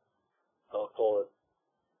 I'll call it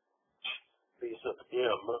b sub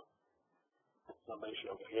m, summation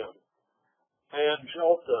over m, and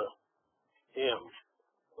delta m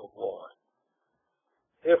of y.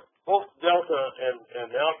 If both delta and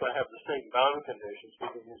alpha have the same boundary conditions, we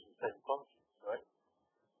can use the same functions, right?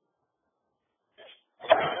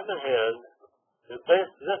 On the other hand, if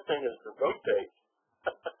this thing is to rotate,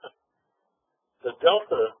 the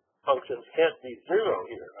delta functions can't be zero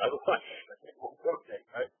here, otherwise it won't rotate,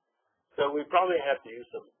 right? So So we probably have to use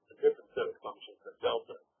a different set of functions than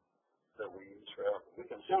delta that we use for alpha. We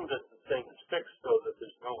can assume that the thing is fixed so that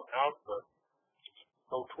there's no alpha,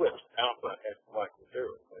 no twist, alpha at like 0,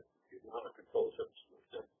 but you want a control surface.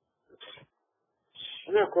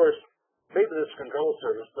 And then, of course, maybe this control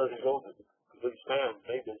surface doesn't go to the complete span.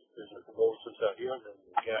 Maybe there's a control surface out here and then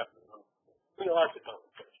there's a gap. We like the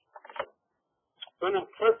complication. But in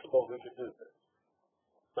principle, we can do this.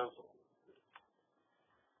 Principle.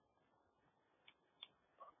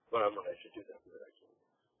 But I'm not actually do that here, actually.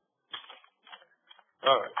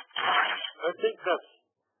 All right. I think that's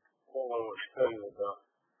all I want to tell you about.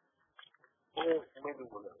 Oh, maybe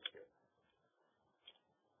one else here.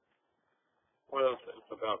 What else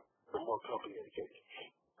is about the more complicated case?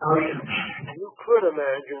 You could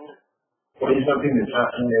imagine what is something that's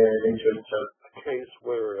not in the nature itself? A case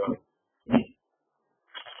where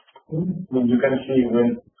you can see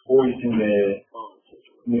when who is in the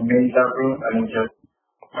main tap room and in just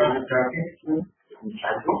private traffic. They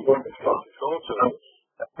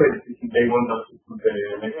want us to put the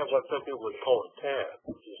they have what some people would call a tab,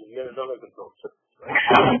 which is yet another control surface.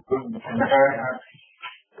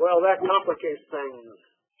 Well, that complicates things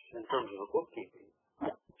in terms of the bookkeeping,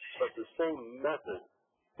 but the same method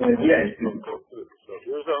yes. go through. So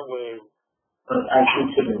here's our way.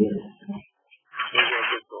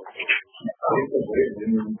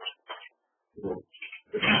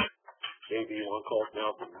 Maybe you want to call it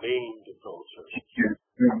now the main control surface.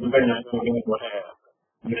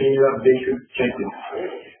 They should check it.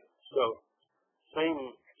 So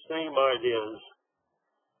same ideas,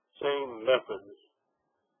 same methods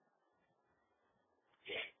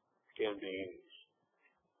can be used.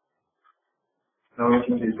 Now I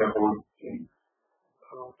think it's the whole thing.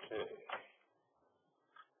 Okay.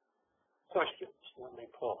 Questions? Let me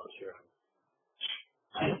pause here.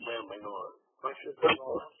 Rambling on. Questions?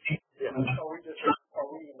 Yeah. Are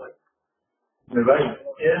we like? Right?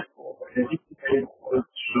 Yeah.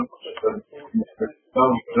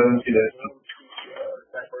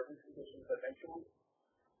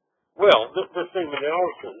 Well, the same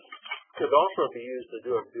analysis could also be used to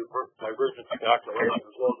do divergence calculation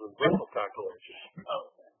as well as invertible calculation.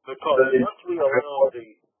 Because once we allow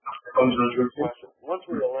the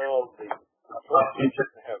to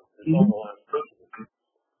have the normal elasticity,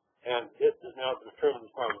 and it is now determined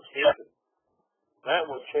as part of the solution, that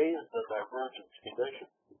would change the divergence condition.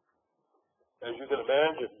 As you can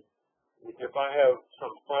imagine, if I have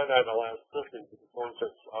some finite elasticity to the point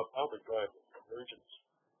surface, I'll be driving divergence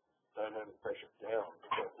dynamic pressure down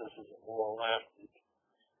because this is a more elastic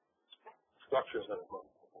structure than it was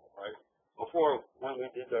before, right? Before, when we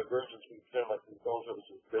did divergence, we found like the control surface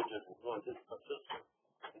was rigid and really didn't consistent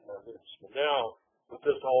in divergence. But now, with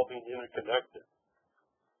this all being interconnected,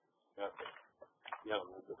 the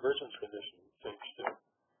divergence condition changed too.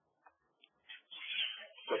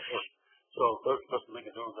 So let's make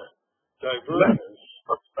a note of that. Divergence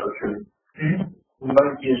as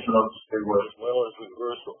well as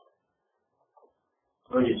reversal.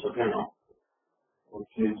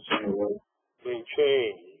 May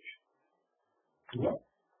change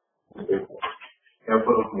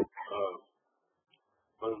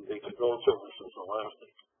when the control surface is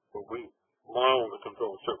elastic. When we model the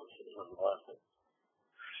control surface as elastic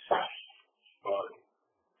body.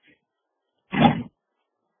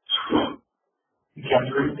 You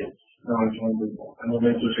can't read it. No, I can't do that. I'm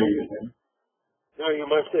going to show you again. Now you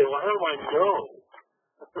might say, well, how do I know?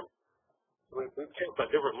 we talked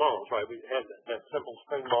about different models, right? We had that simple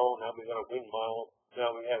spring model, now we got a wing model,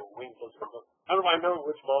 now we have a wing plus control. How do I know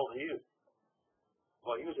which model to use?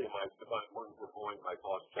 Well, usually if I'm working for Boeing, my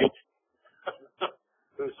boss takes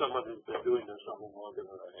who's someone who's been doing this something longer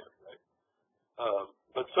than I have, right?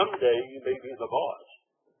 But someday you may be the boss.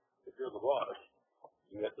 If you're the boss,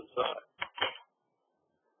 you have to decide.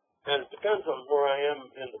 And it depends on where I am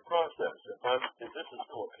in the process. If this is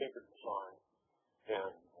still a paper design,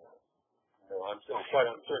 and I'm still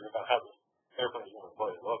quite uncertain about how this airplane is going to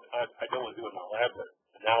play. Look, I don't want to do an elaborate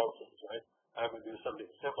analysis, right? I'm going to do something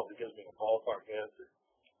simple that gives me a ballpark answer.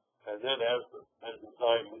 And then as the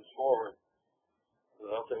design moves forward,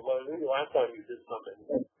 I'll say, well, maybe last time you did something,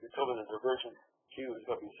 you told me the divergence Q is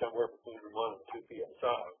going to be somewhere between 1 and 2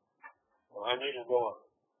 psi. Well, I need to go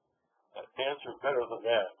an answer better than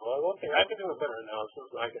that. Well, okay, I can do a better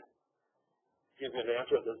analysis. I can give you an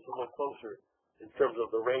answer that's somewhat closer in terms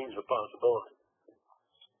of the range of possibility.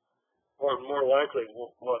 Or more likely,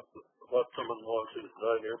 what someone wants to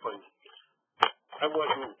design airplanes. I want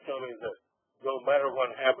you to tell me that no matter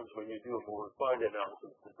what happens when you do a more refined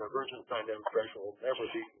analysis, the divergence dynamic pressure will never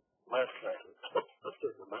be less than a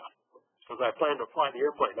certain amount. because I plan to fly the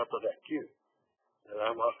airplane up to that cube. And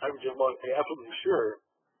I just want to be absolutely sure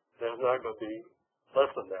that it's not going to be less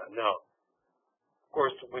than that. Now, of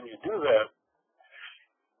course, when you do that,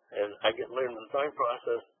 and I get later in the design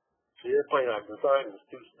process, the airplane I've designed is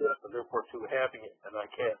too stiff and therefore too heavy, and I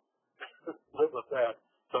can't live with that.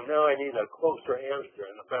 So now I need a closer answer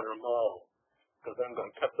and a better model, because I'm going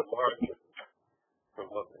to cut the margin from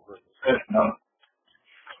what we're doing.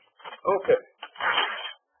 Okay.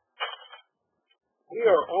 We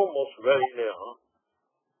are almost ready now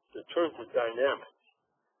to turn to dynamics.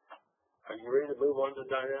 Are you ready to move on to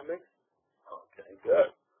dynamics? Okay,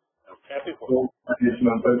 good. I'm happy for you. Let's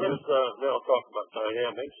now talk about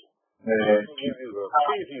dynamics. I'll give you a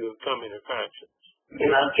preview of coming attractions.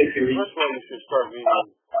 First one, you should start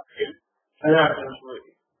reading.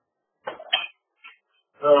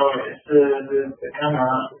 So it's the camera.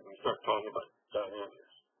 We start talking about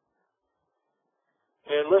dynamics.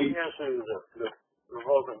 And let me ask you the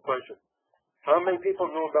relevant question. How many people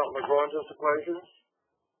know about Lagrange's equations?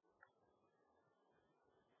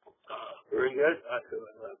 Very good.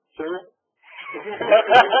 Sir? Yes.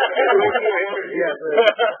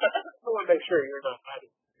 I want to make sure you're not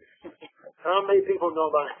hiding. How many people know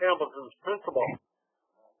about Hamilton's principle?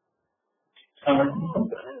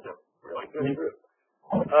 Really good group.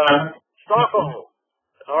 Stockholm.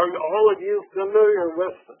 Are all of you familiar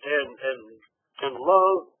with and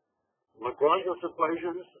love Lagrange's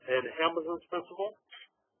equations and Hamilton's principle?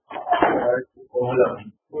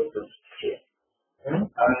 They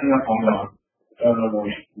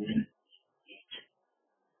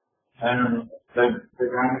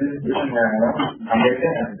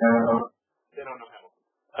don't know how.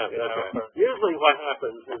 Usually what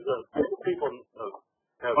happens is that people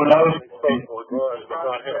have exposed to Lagrange but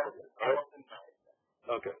not Hamilton, right?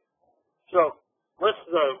 Okay. So let's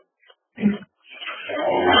show you.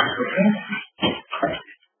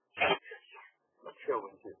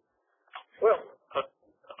 Well,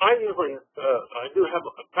 I usually I do have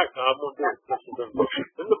in fact I'm going to do it. This is in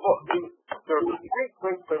the book. There are three great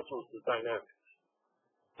principles of dynamics.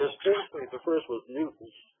 Basically, the first was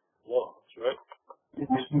Newton's laws, right? Never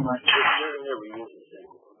use the same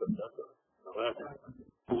one, but that's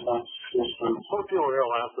functional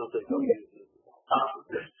aeroelasticity don't use it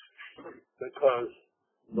because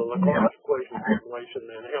the Lagrange equation formulation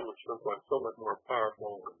and Hamilton's principle are so much more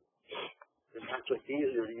powerful and actually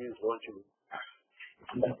easier to use once you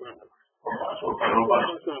learn them. So,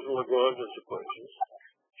 this is Lagrange's equations.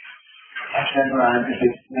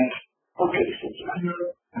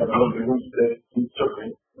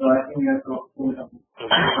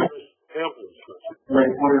 Hamilton's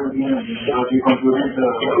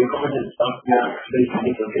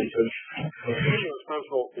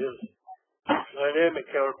principle is dynamic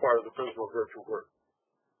counterpart of the principle of virtual work.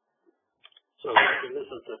 So this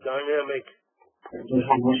is the dynamic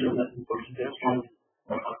extension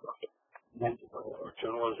or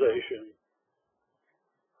generalization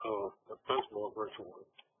of the principle of virtual work.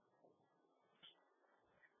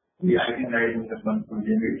 Yeah, I can write in the one from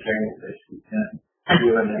the new training session.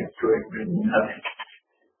 You are next to it.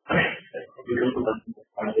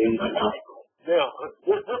 Now,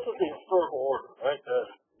 this is the historical order, right?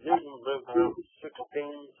 Newton lived to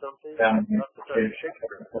 16 something. That's the time of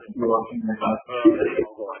Shakespeare. You're walking the class.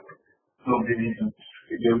 So,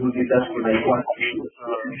 you will be touched with like one.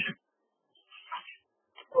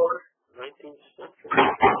 19th century.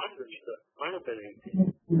 Might have been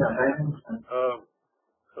 18. Yeah,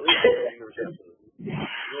 at least 30 years after.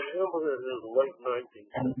 Hamilton is late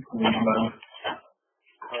 19th.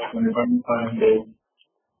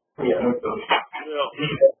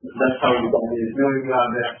 That's how you got it.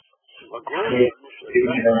 Lagrange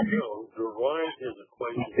derived his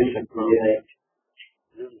equation from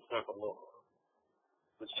Newton's second law,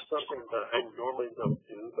 which is something that I normally don't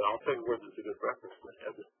do, but I'll tell you where there's a good reference for it.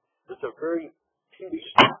 It's a very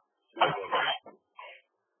tedious.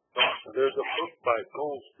 There's a book by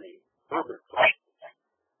Goldstein, Herbert Goldstein,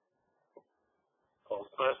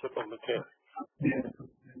 called Classical Mechanics.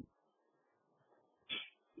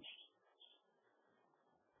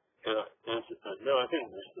 No, I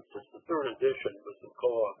think it's the third edition with some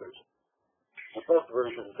co-authors. The best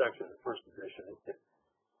version is actually the first edition.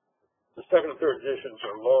 The second and third editions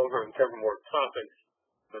are longer and cover more topics,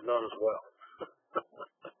 but not as well.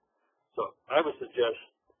 So I would suggest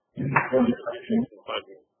the first edition can find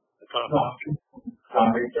the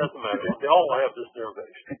topic. It doesn't matter. They all have this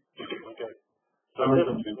derivation. Okay. So this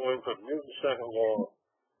is going from Newton's second law.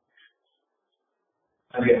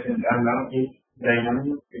 Okay, and now is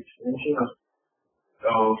dynamic extension of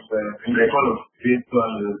virtual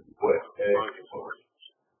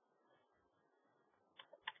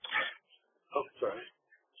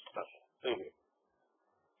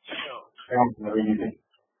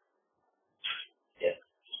Yeah.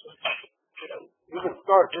 You can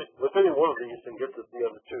start just with any one of these and get to the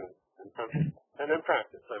other two, and then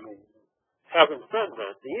practice. I mean, having said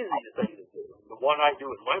that, the easiest thing to do, the one I do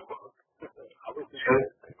in my book,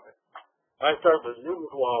 I start with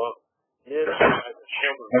Newton's law, then I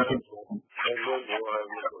discover principle, and then derive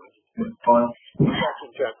the That's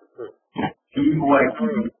in chapter 3.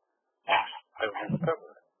 I will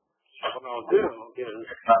cover it. What I'll do is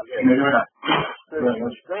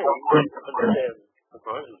understand the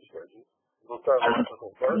Gaussian equations. We'll start with the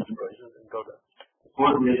Gaussian equations and go to.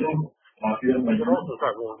 We can also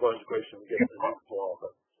start with the Gaussian equation and get to the Newton's law.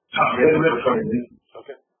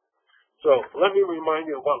 Okay. So let me remind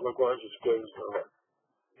you of what Lagrange's equations are.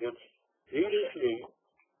 It's E to T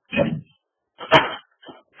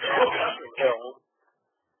L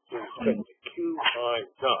is equal to QI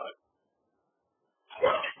dot.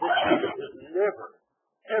 This is never,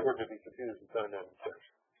 ever to be confused with dynamic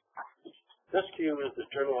pressure. This Q is the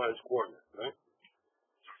generalized coordinate, right?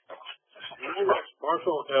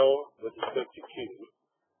 Partial L with respect to Q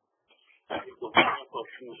equals partial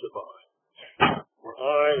Q sub I, where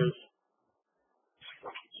I is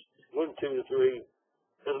 1, 2, 3,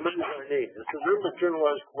 as many as I need. It's the number of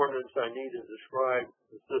generalized coordinates I need to describe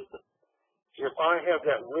the system. If I have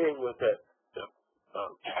that ring with that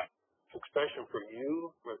expression for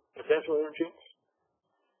U, for potential energy,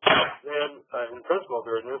 then in principle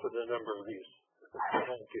there are an infinite number of these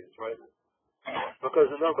Qs, right? Because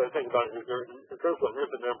the number I think about it is there in principle an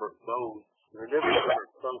infinite number of modes. There are an infinite number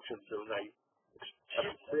of functions and I have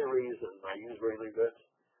a series and I use really good.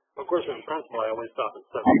 Of course, in principle, I always stop at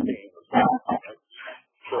 17. Right?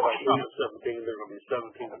 So if I stop at 17, there are going to be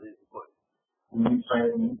 17 of these points.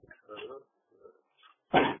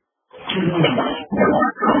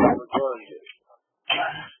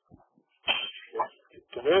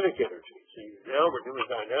 Kinetic energy. See, now we're doing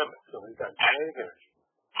dynamics, so we've got kinetic energy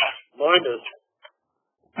minus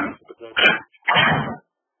potential.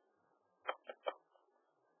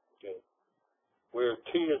 Okay. Where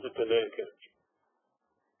T is the kinetic energy.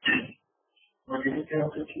 What did you say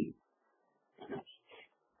after T?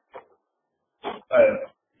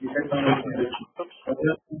 You said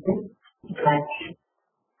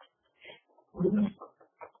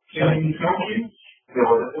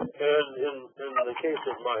And in the case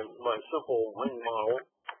of my simple wing model,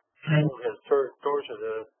 it has torsion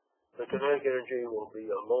in it, the kinetic energy will be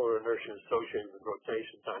a molar inertia associated with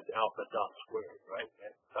rotation times alpha dot squared, right?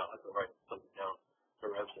 I have to write something down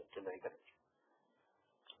for rest of kinetic energy.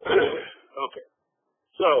 Okay.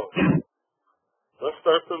 So let's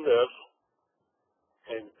start from this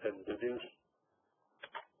and deduce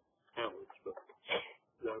Hamlet's book.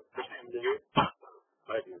 Is that what you do?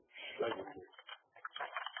 I do.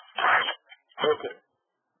 Okay.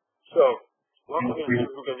 So what we're going to do is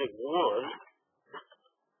we're going to take 1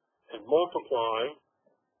 and multiply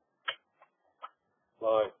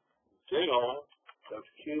by del of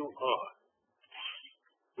QI.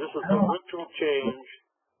 This is the literal change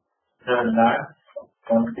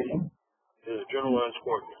in a generalized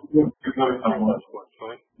coordinate. Generalized coordinates,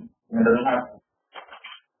 right?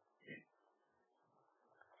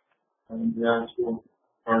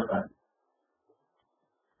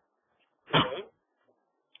 Okay.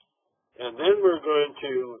 And then we're going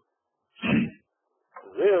to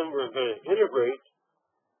integrate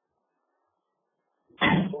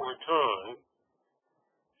over time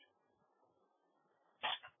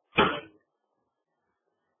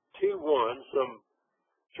T1, some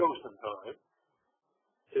chosen time,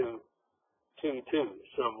 to T2,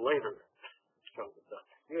 some later chosen time.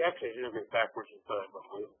 You actually integrate backwards in time, but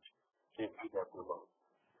we'll see that in a moment.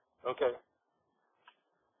 Okay.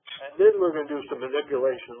 And then we're going to do some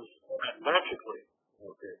manipulations magically.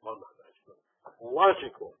 Okay, well, not magically.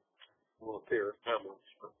 Logically will appear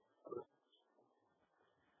Hamlet's principle.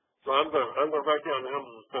 So I'm going to write down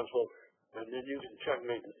Hamlet's principle, and then you can check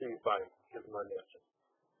me to see if I get my answer.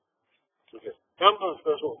 Okay. Hamlet's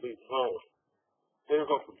principle will be the following.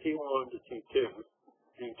 Integral from T1 to T2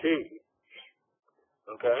 dt.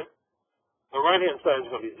 Okay? The right-hand side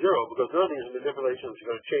is going to be 0 because none of these manipulations are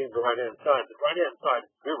going to change the right-hand side. The right-hand side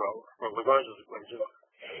is 0 from Lagrange's equation.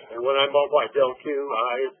 And when I multiply del Q,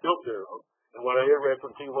 I is still 0. And when I iterate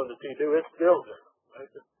from T1 to T2, it's still 0.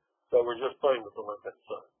 Right? So we're just playing with the left-hand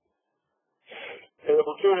side. And it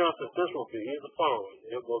will turn out that this will be the following.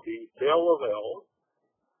 It will be del of L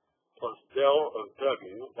plus del of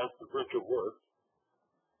W, that's the Richard work,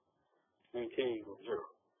 dt equals 0.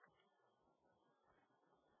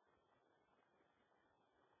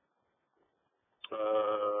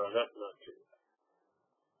 That's not true.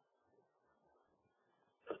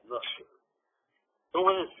 That's not true. Oh,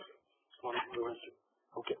 what is it? Where is it?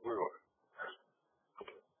 Okay, where are we?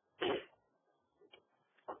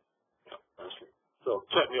 So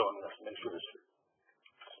check me on that, make sure it's true.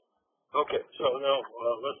 Okay, so now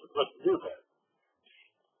let's do that.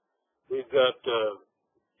 We've got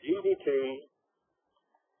UDT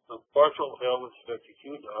of partial L with respect to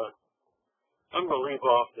Q dot. I'm going to leave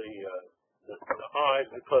off the I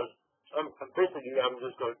because I'm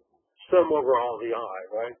just going to sum over all the I,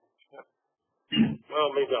 right?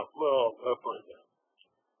 Well, maybe I'll put it down.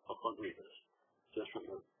 I'll read this just for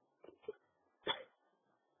you.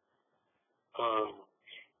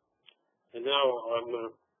 And now I'm going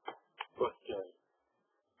to put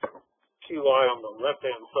QI on the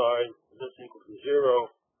left-hand side. This equals to 0.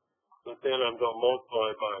 But then I'm going to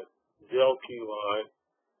multiply by del QI.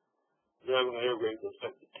 Then I'm going to integrate this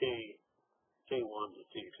back to T1 to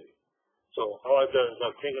T2. So all I've done is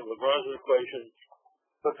I've taken Lagrange's equation,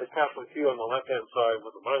 put the capital Q on the left-hand side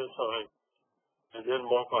with a minus sign, and then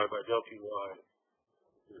multiply by del QI.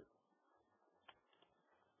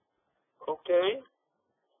 Okay?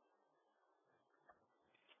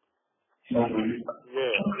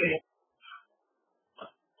 Yeah.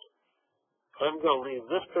 I'm going to leave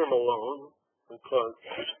this term alone because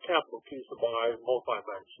capital Q sub I multiplied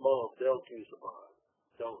by small del Q sub I,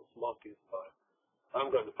 del small Q sub I.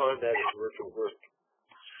 I'm going to define that as virtual work.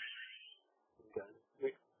 Okay.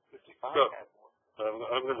 So, I'm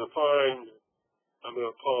going to define, I'm going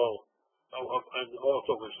to call, I'm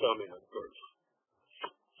also going to sum it first.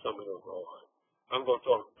 Sum it over I. I'm going to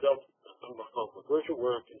call the virtual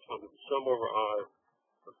work is going to be sum over I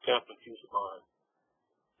of capital Q sub I,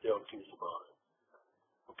 del Q sub I.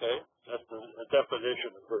 Okay? That's the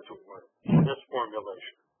definition of virtual work. This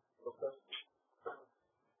formulation. Okay?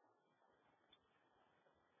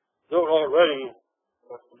 Note already,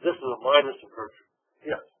 this is a minus of virtue.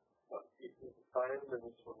 Yes. Define the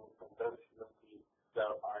convention of the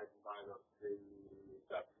del I minus the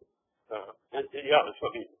W. Yeah, it's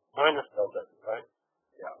going to be minus del W, right?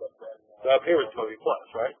 Yeah, but then So up here it's going to be plus,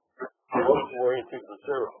 right? We're into the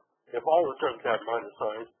 0. If all the terms have minus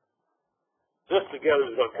signs, this together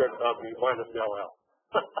is going to turn out to be minus del L.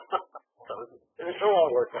 And it'll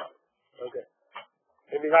all work out. Okay.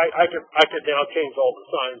 I mean, I could now change all the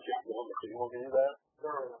signs if you want me to. You want me to do that?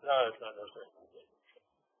 No, it's not necessary.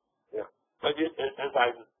 Yeah. But as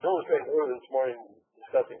I illustrated earlier this morning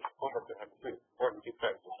discussing homework, it's important to keep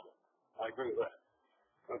practice. I agree with that.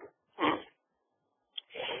 Okay.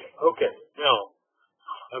 Okay. Now,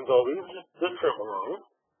 I'm going to leave this term alone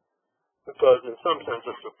because in some sense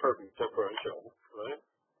it's a perfect differential, right?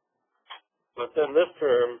 But then this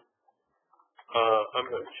term, I'm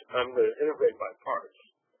going to integrate by parts.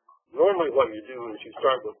 Normally what you do is you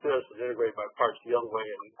start with this and integrate by parts the other way,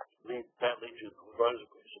 and that leads you to the Lagrange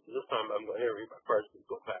equation. This time I'm going to integrate by parts and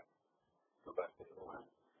go back to the line.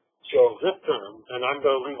 So this term, and I'm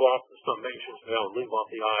going to leave off the summations. I'll leave off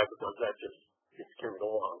the I because that just gets carried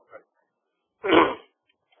along, right?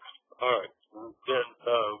 All right. Then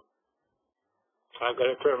I've got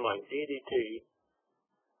a term like ddt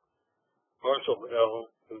partial L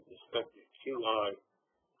with respect to QI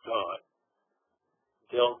dot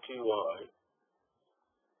del QI.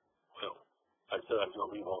 Well, I said I'm going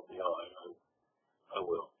to leave off the I. I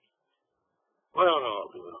will. Well, no,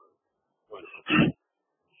 I'll do it.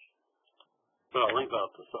 But I'll leave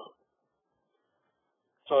out the sum.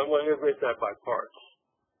 So I'm going to integrate that by parts.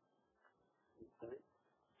 Okay.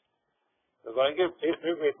 If I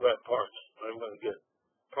integrate by parts, I'm going to get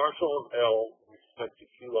partial of L with respect to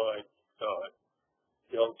QI dot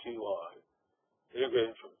del QI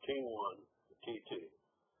integrated from T1 to T2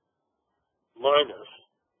 minus,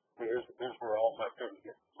 here's where all my terms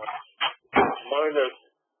get minus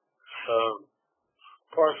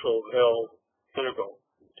partial of L integral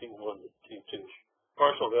from T1 to T2.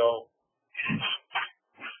 Partial of L,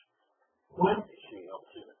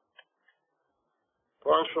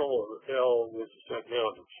 partial of L with respect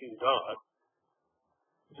now to Q dot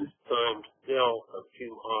times del of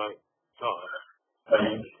QI dot.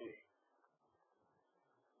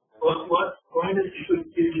 Why did you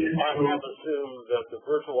give you I have assumed that the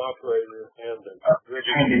virtual operator and the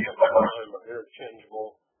rigid time are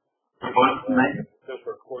interchangeable. Just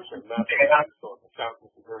for a course in mathematics, so the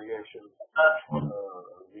calculus of variation,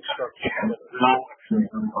 restructuring.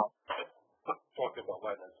 Talking about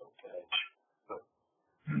why that's okay. But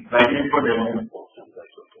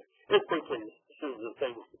that's okay. It's basically assumes that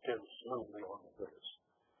things depend smoothly on the verse.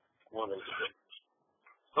 One is the difference.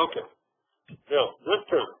 Okay. Now, this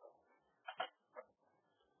term,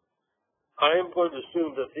 I am going to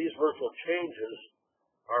assume that these virtual changes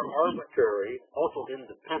are arbitrary, also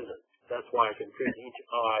independent. That's why I can treat each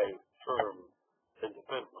I term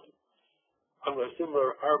independently. I'm going to assume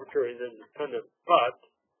they're arbitrary and independent, but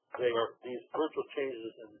these virtual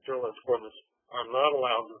changes in the generalized coordinates are not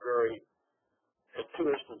allowed to vary at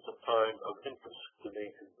two instants of time of interest to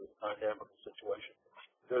me in the dynamical situation.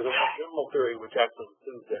 There's a general theory which actually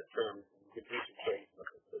includes that term in confusing change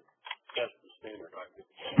methods, but that's the standard I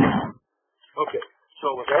give. Okay,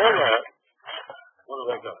 so with all that, what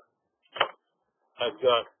have I got? I've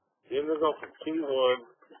got the integral from T1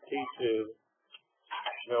 to T2.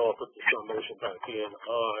 Now I'll put the summation back in.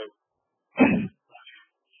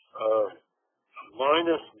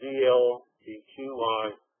 Minus dl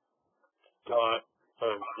dqi dot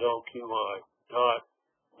times del qi dot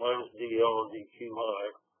minus dl dqi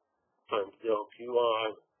times del qi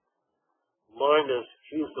minus q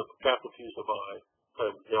sub capital Q sub I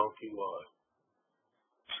times del qi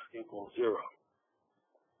equals 0.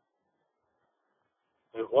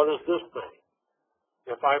 And what is this thing?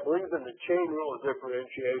 If I believe in the chain rule of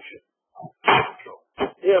differentiation,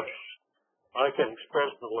 if I can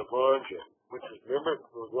express the Lagrangian, which is, remember,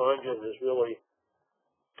 Lagrangian is really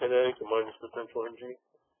kinetic minus potential energy.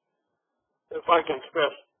 If I can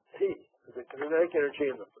express T, the kinetic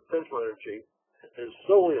energy and the potential energy is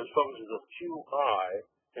solely as functions of Qi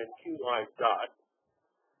and Qi dot,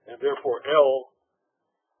 and therefore L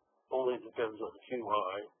only depends on Qi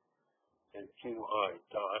and Qi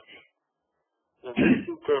dot, then these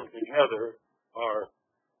two terms together are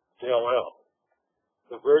del L.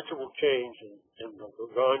 The virtual change in the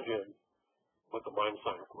Lagrangian with the minus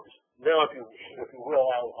sign, of course. Now, if you will,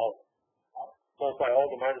 I'll multiply all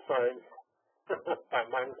the minus signs by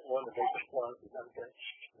minus 1 to make it plus. Is that okay?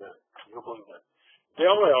 Yeah, you'll believe that.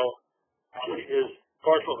 Del L is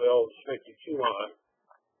partial of L with respect to Qi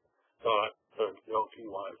dot times del Qi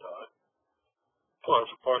dot plus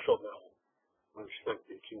partial of L with respect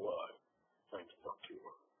to Qi times del Qi.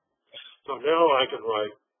 So now I can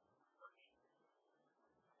write,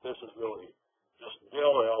 this is really just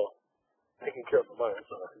del L taking care of the minus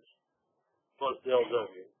signs plus del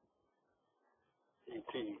W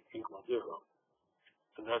et equals 0.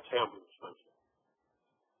 And that's Hamilton's principle.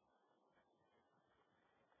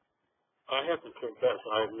 I have to confess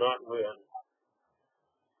I have not read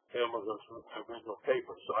Hamilton's original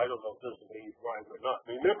paper, so I don't know if this is right or not.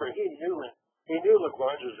 Remember, he knew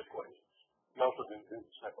Lagrange's equations. He also didn't do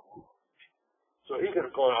the second law. So he could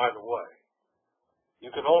have gone either way.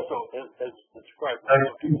 You can also, as described,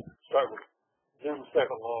 start with Newton's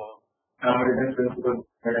second law and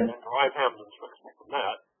derive Hamilton's principle from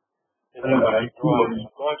that, and then derive Lagrange's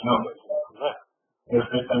equation from that.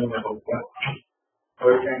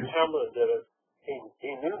 Hamilton did it. He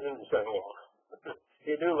knew Newton's second law.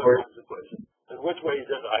 He knew Lagrange's equation. And which way he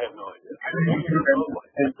did it, I have no idea.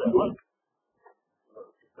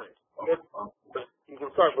 But you can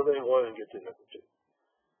start with any one and get to the other two.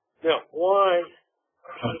 Now, why?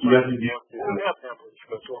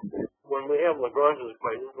 When we have Lagrange's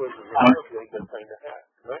equation, which is a really good thing to have,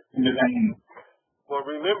 right? Well,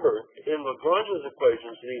 remember, in Lagrange's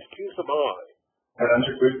equations, these Q sub I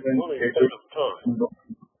only depend on time,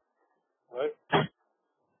 right?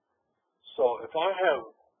 So if I have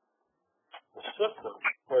a system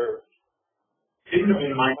where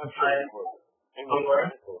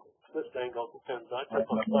this angle depends not just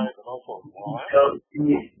on time, but also on y,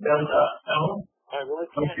 I really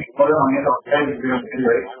can't do it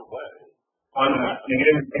right away. I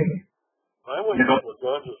went to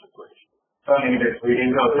Lagrange's equation. I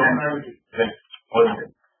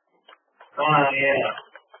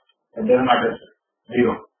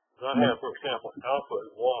have, for example, alpha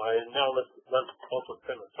is y, and now let's also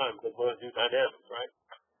spend the time because we're going to do dynamics, right?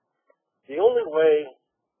 The only way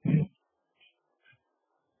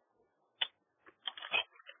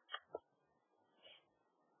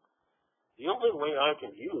I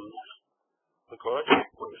can use the Lagrange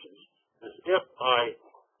equations is if I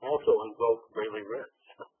also invoke Rayleigh-Ritz.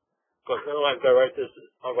 Because now I've got to write this,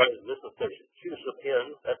 I'll write in this notation, Q sub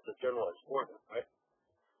n, that's the generalized coordinate, right?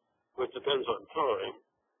 Which depends on time,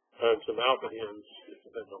 times some alpha n's, which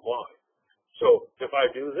depends on y. So if I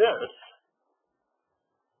do this,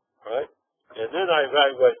 right, and then I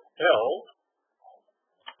evaluate L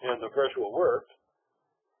and the virtual work,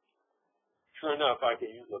 sure enough, I can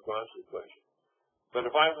use Lagrange's equation. But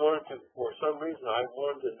if I wanted to, for some reason, I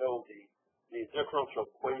wanted to know the differential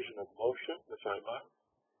equation of motion, which I might,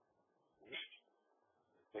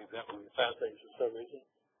 I think that would be fascinating for some reason,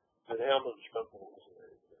 then Hamilton's principle was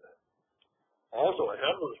related to that. Also,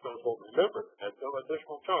 Hamilton's principle, remember, has no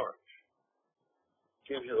additional charge.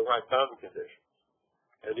 Gives you the right boundary conditions.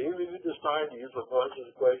 And even if you decide to use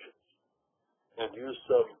Lagrange's equations and use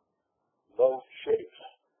some both shapes,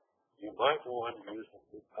 you might want to use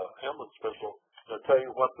Hamlet's principle to tell you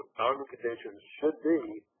what the boundary conditions should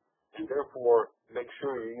be, and therefore make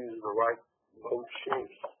sure you're using the right both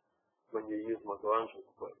shapes when you use Lagrange's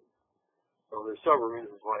equation. So there's several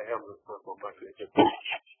reasons why Hamlet's principle might be good. Okay.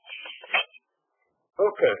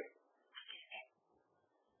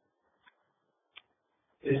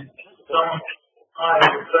 I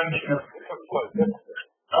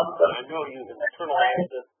know you can internalize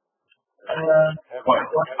it. I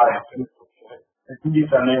think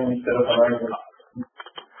it's a name instead of a language.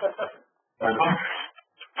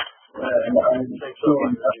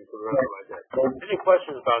 Any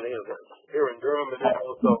questions about any of this? Here in Durham and then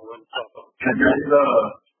also in Suffolk. There is a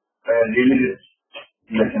limited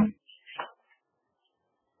lesson.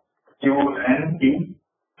 QNT,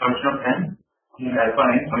 function of n, in alpha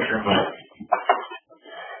n, function of n.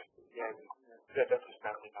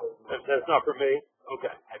 That's not for me? Okay.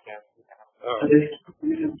 I can't. I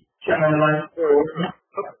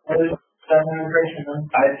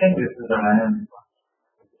think this is an n.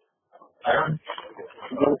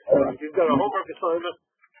 You've got a homework assignment?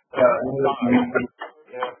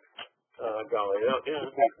 Yeah. Golly, yeah, a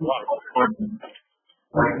lot of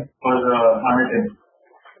for the holiday.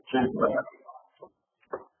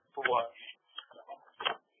 for what?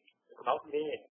 About me.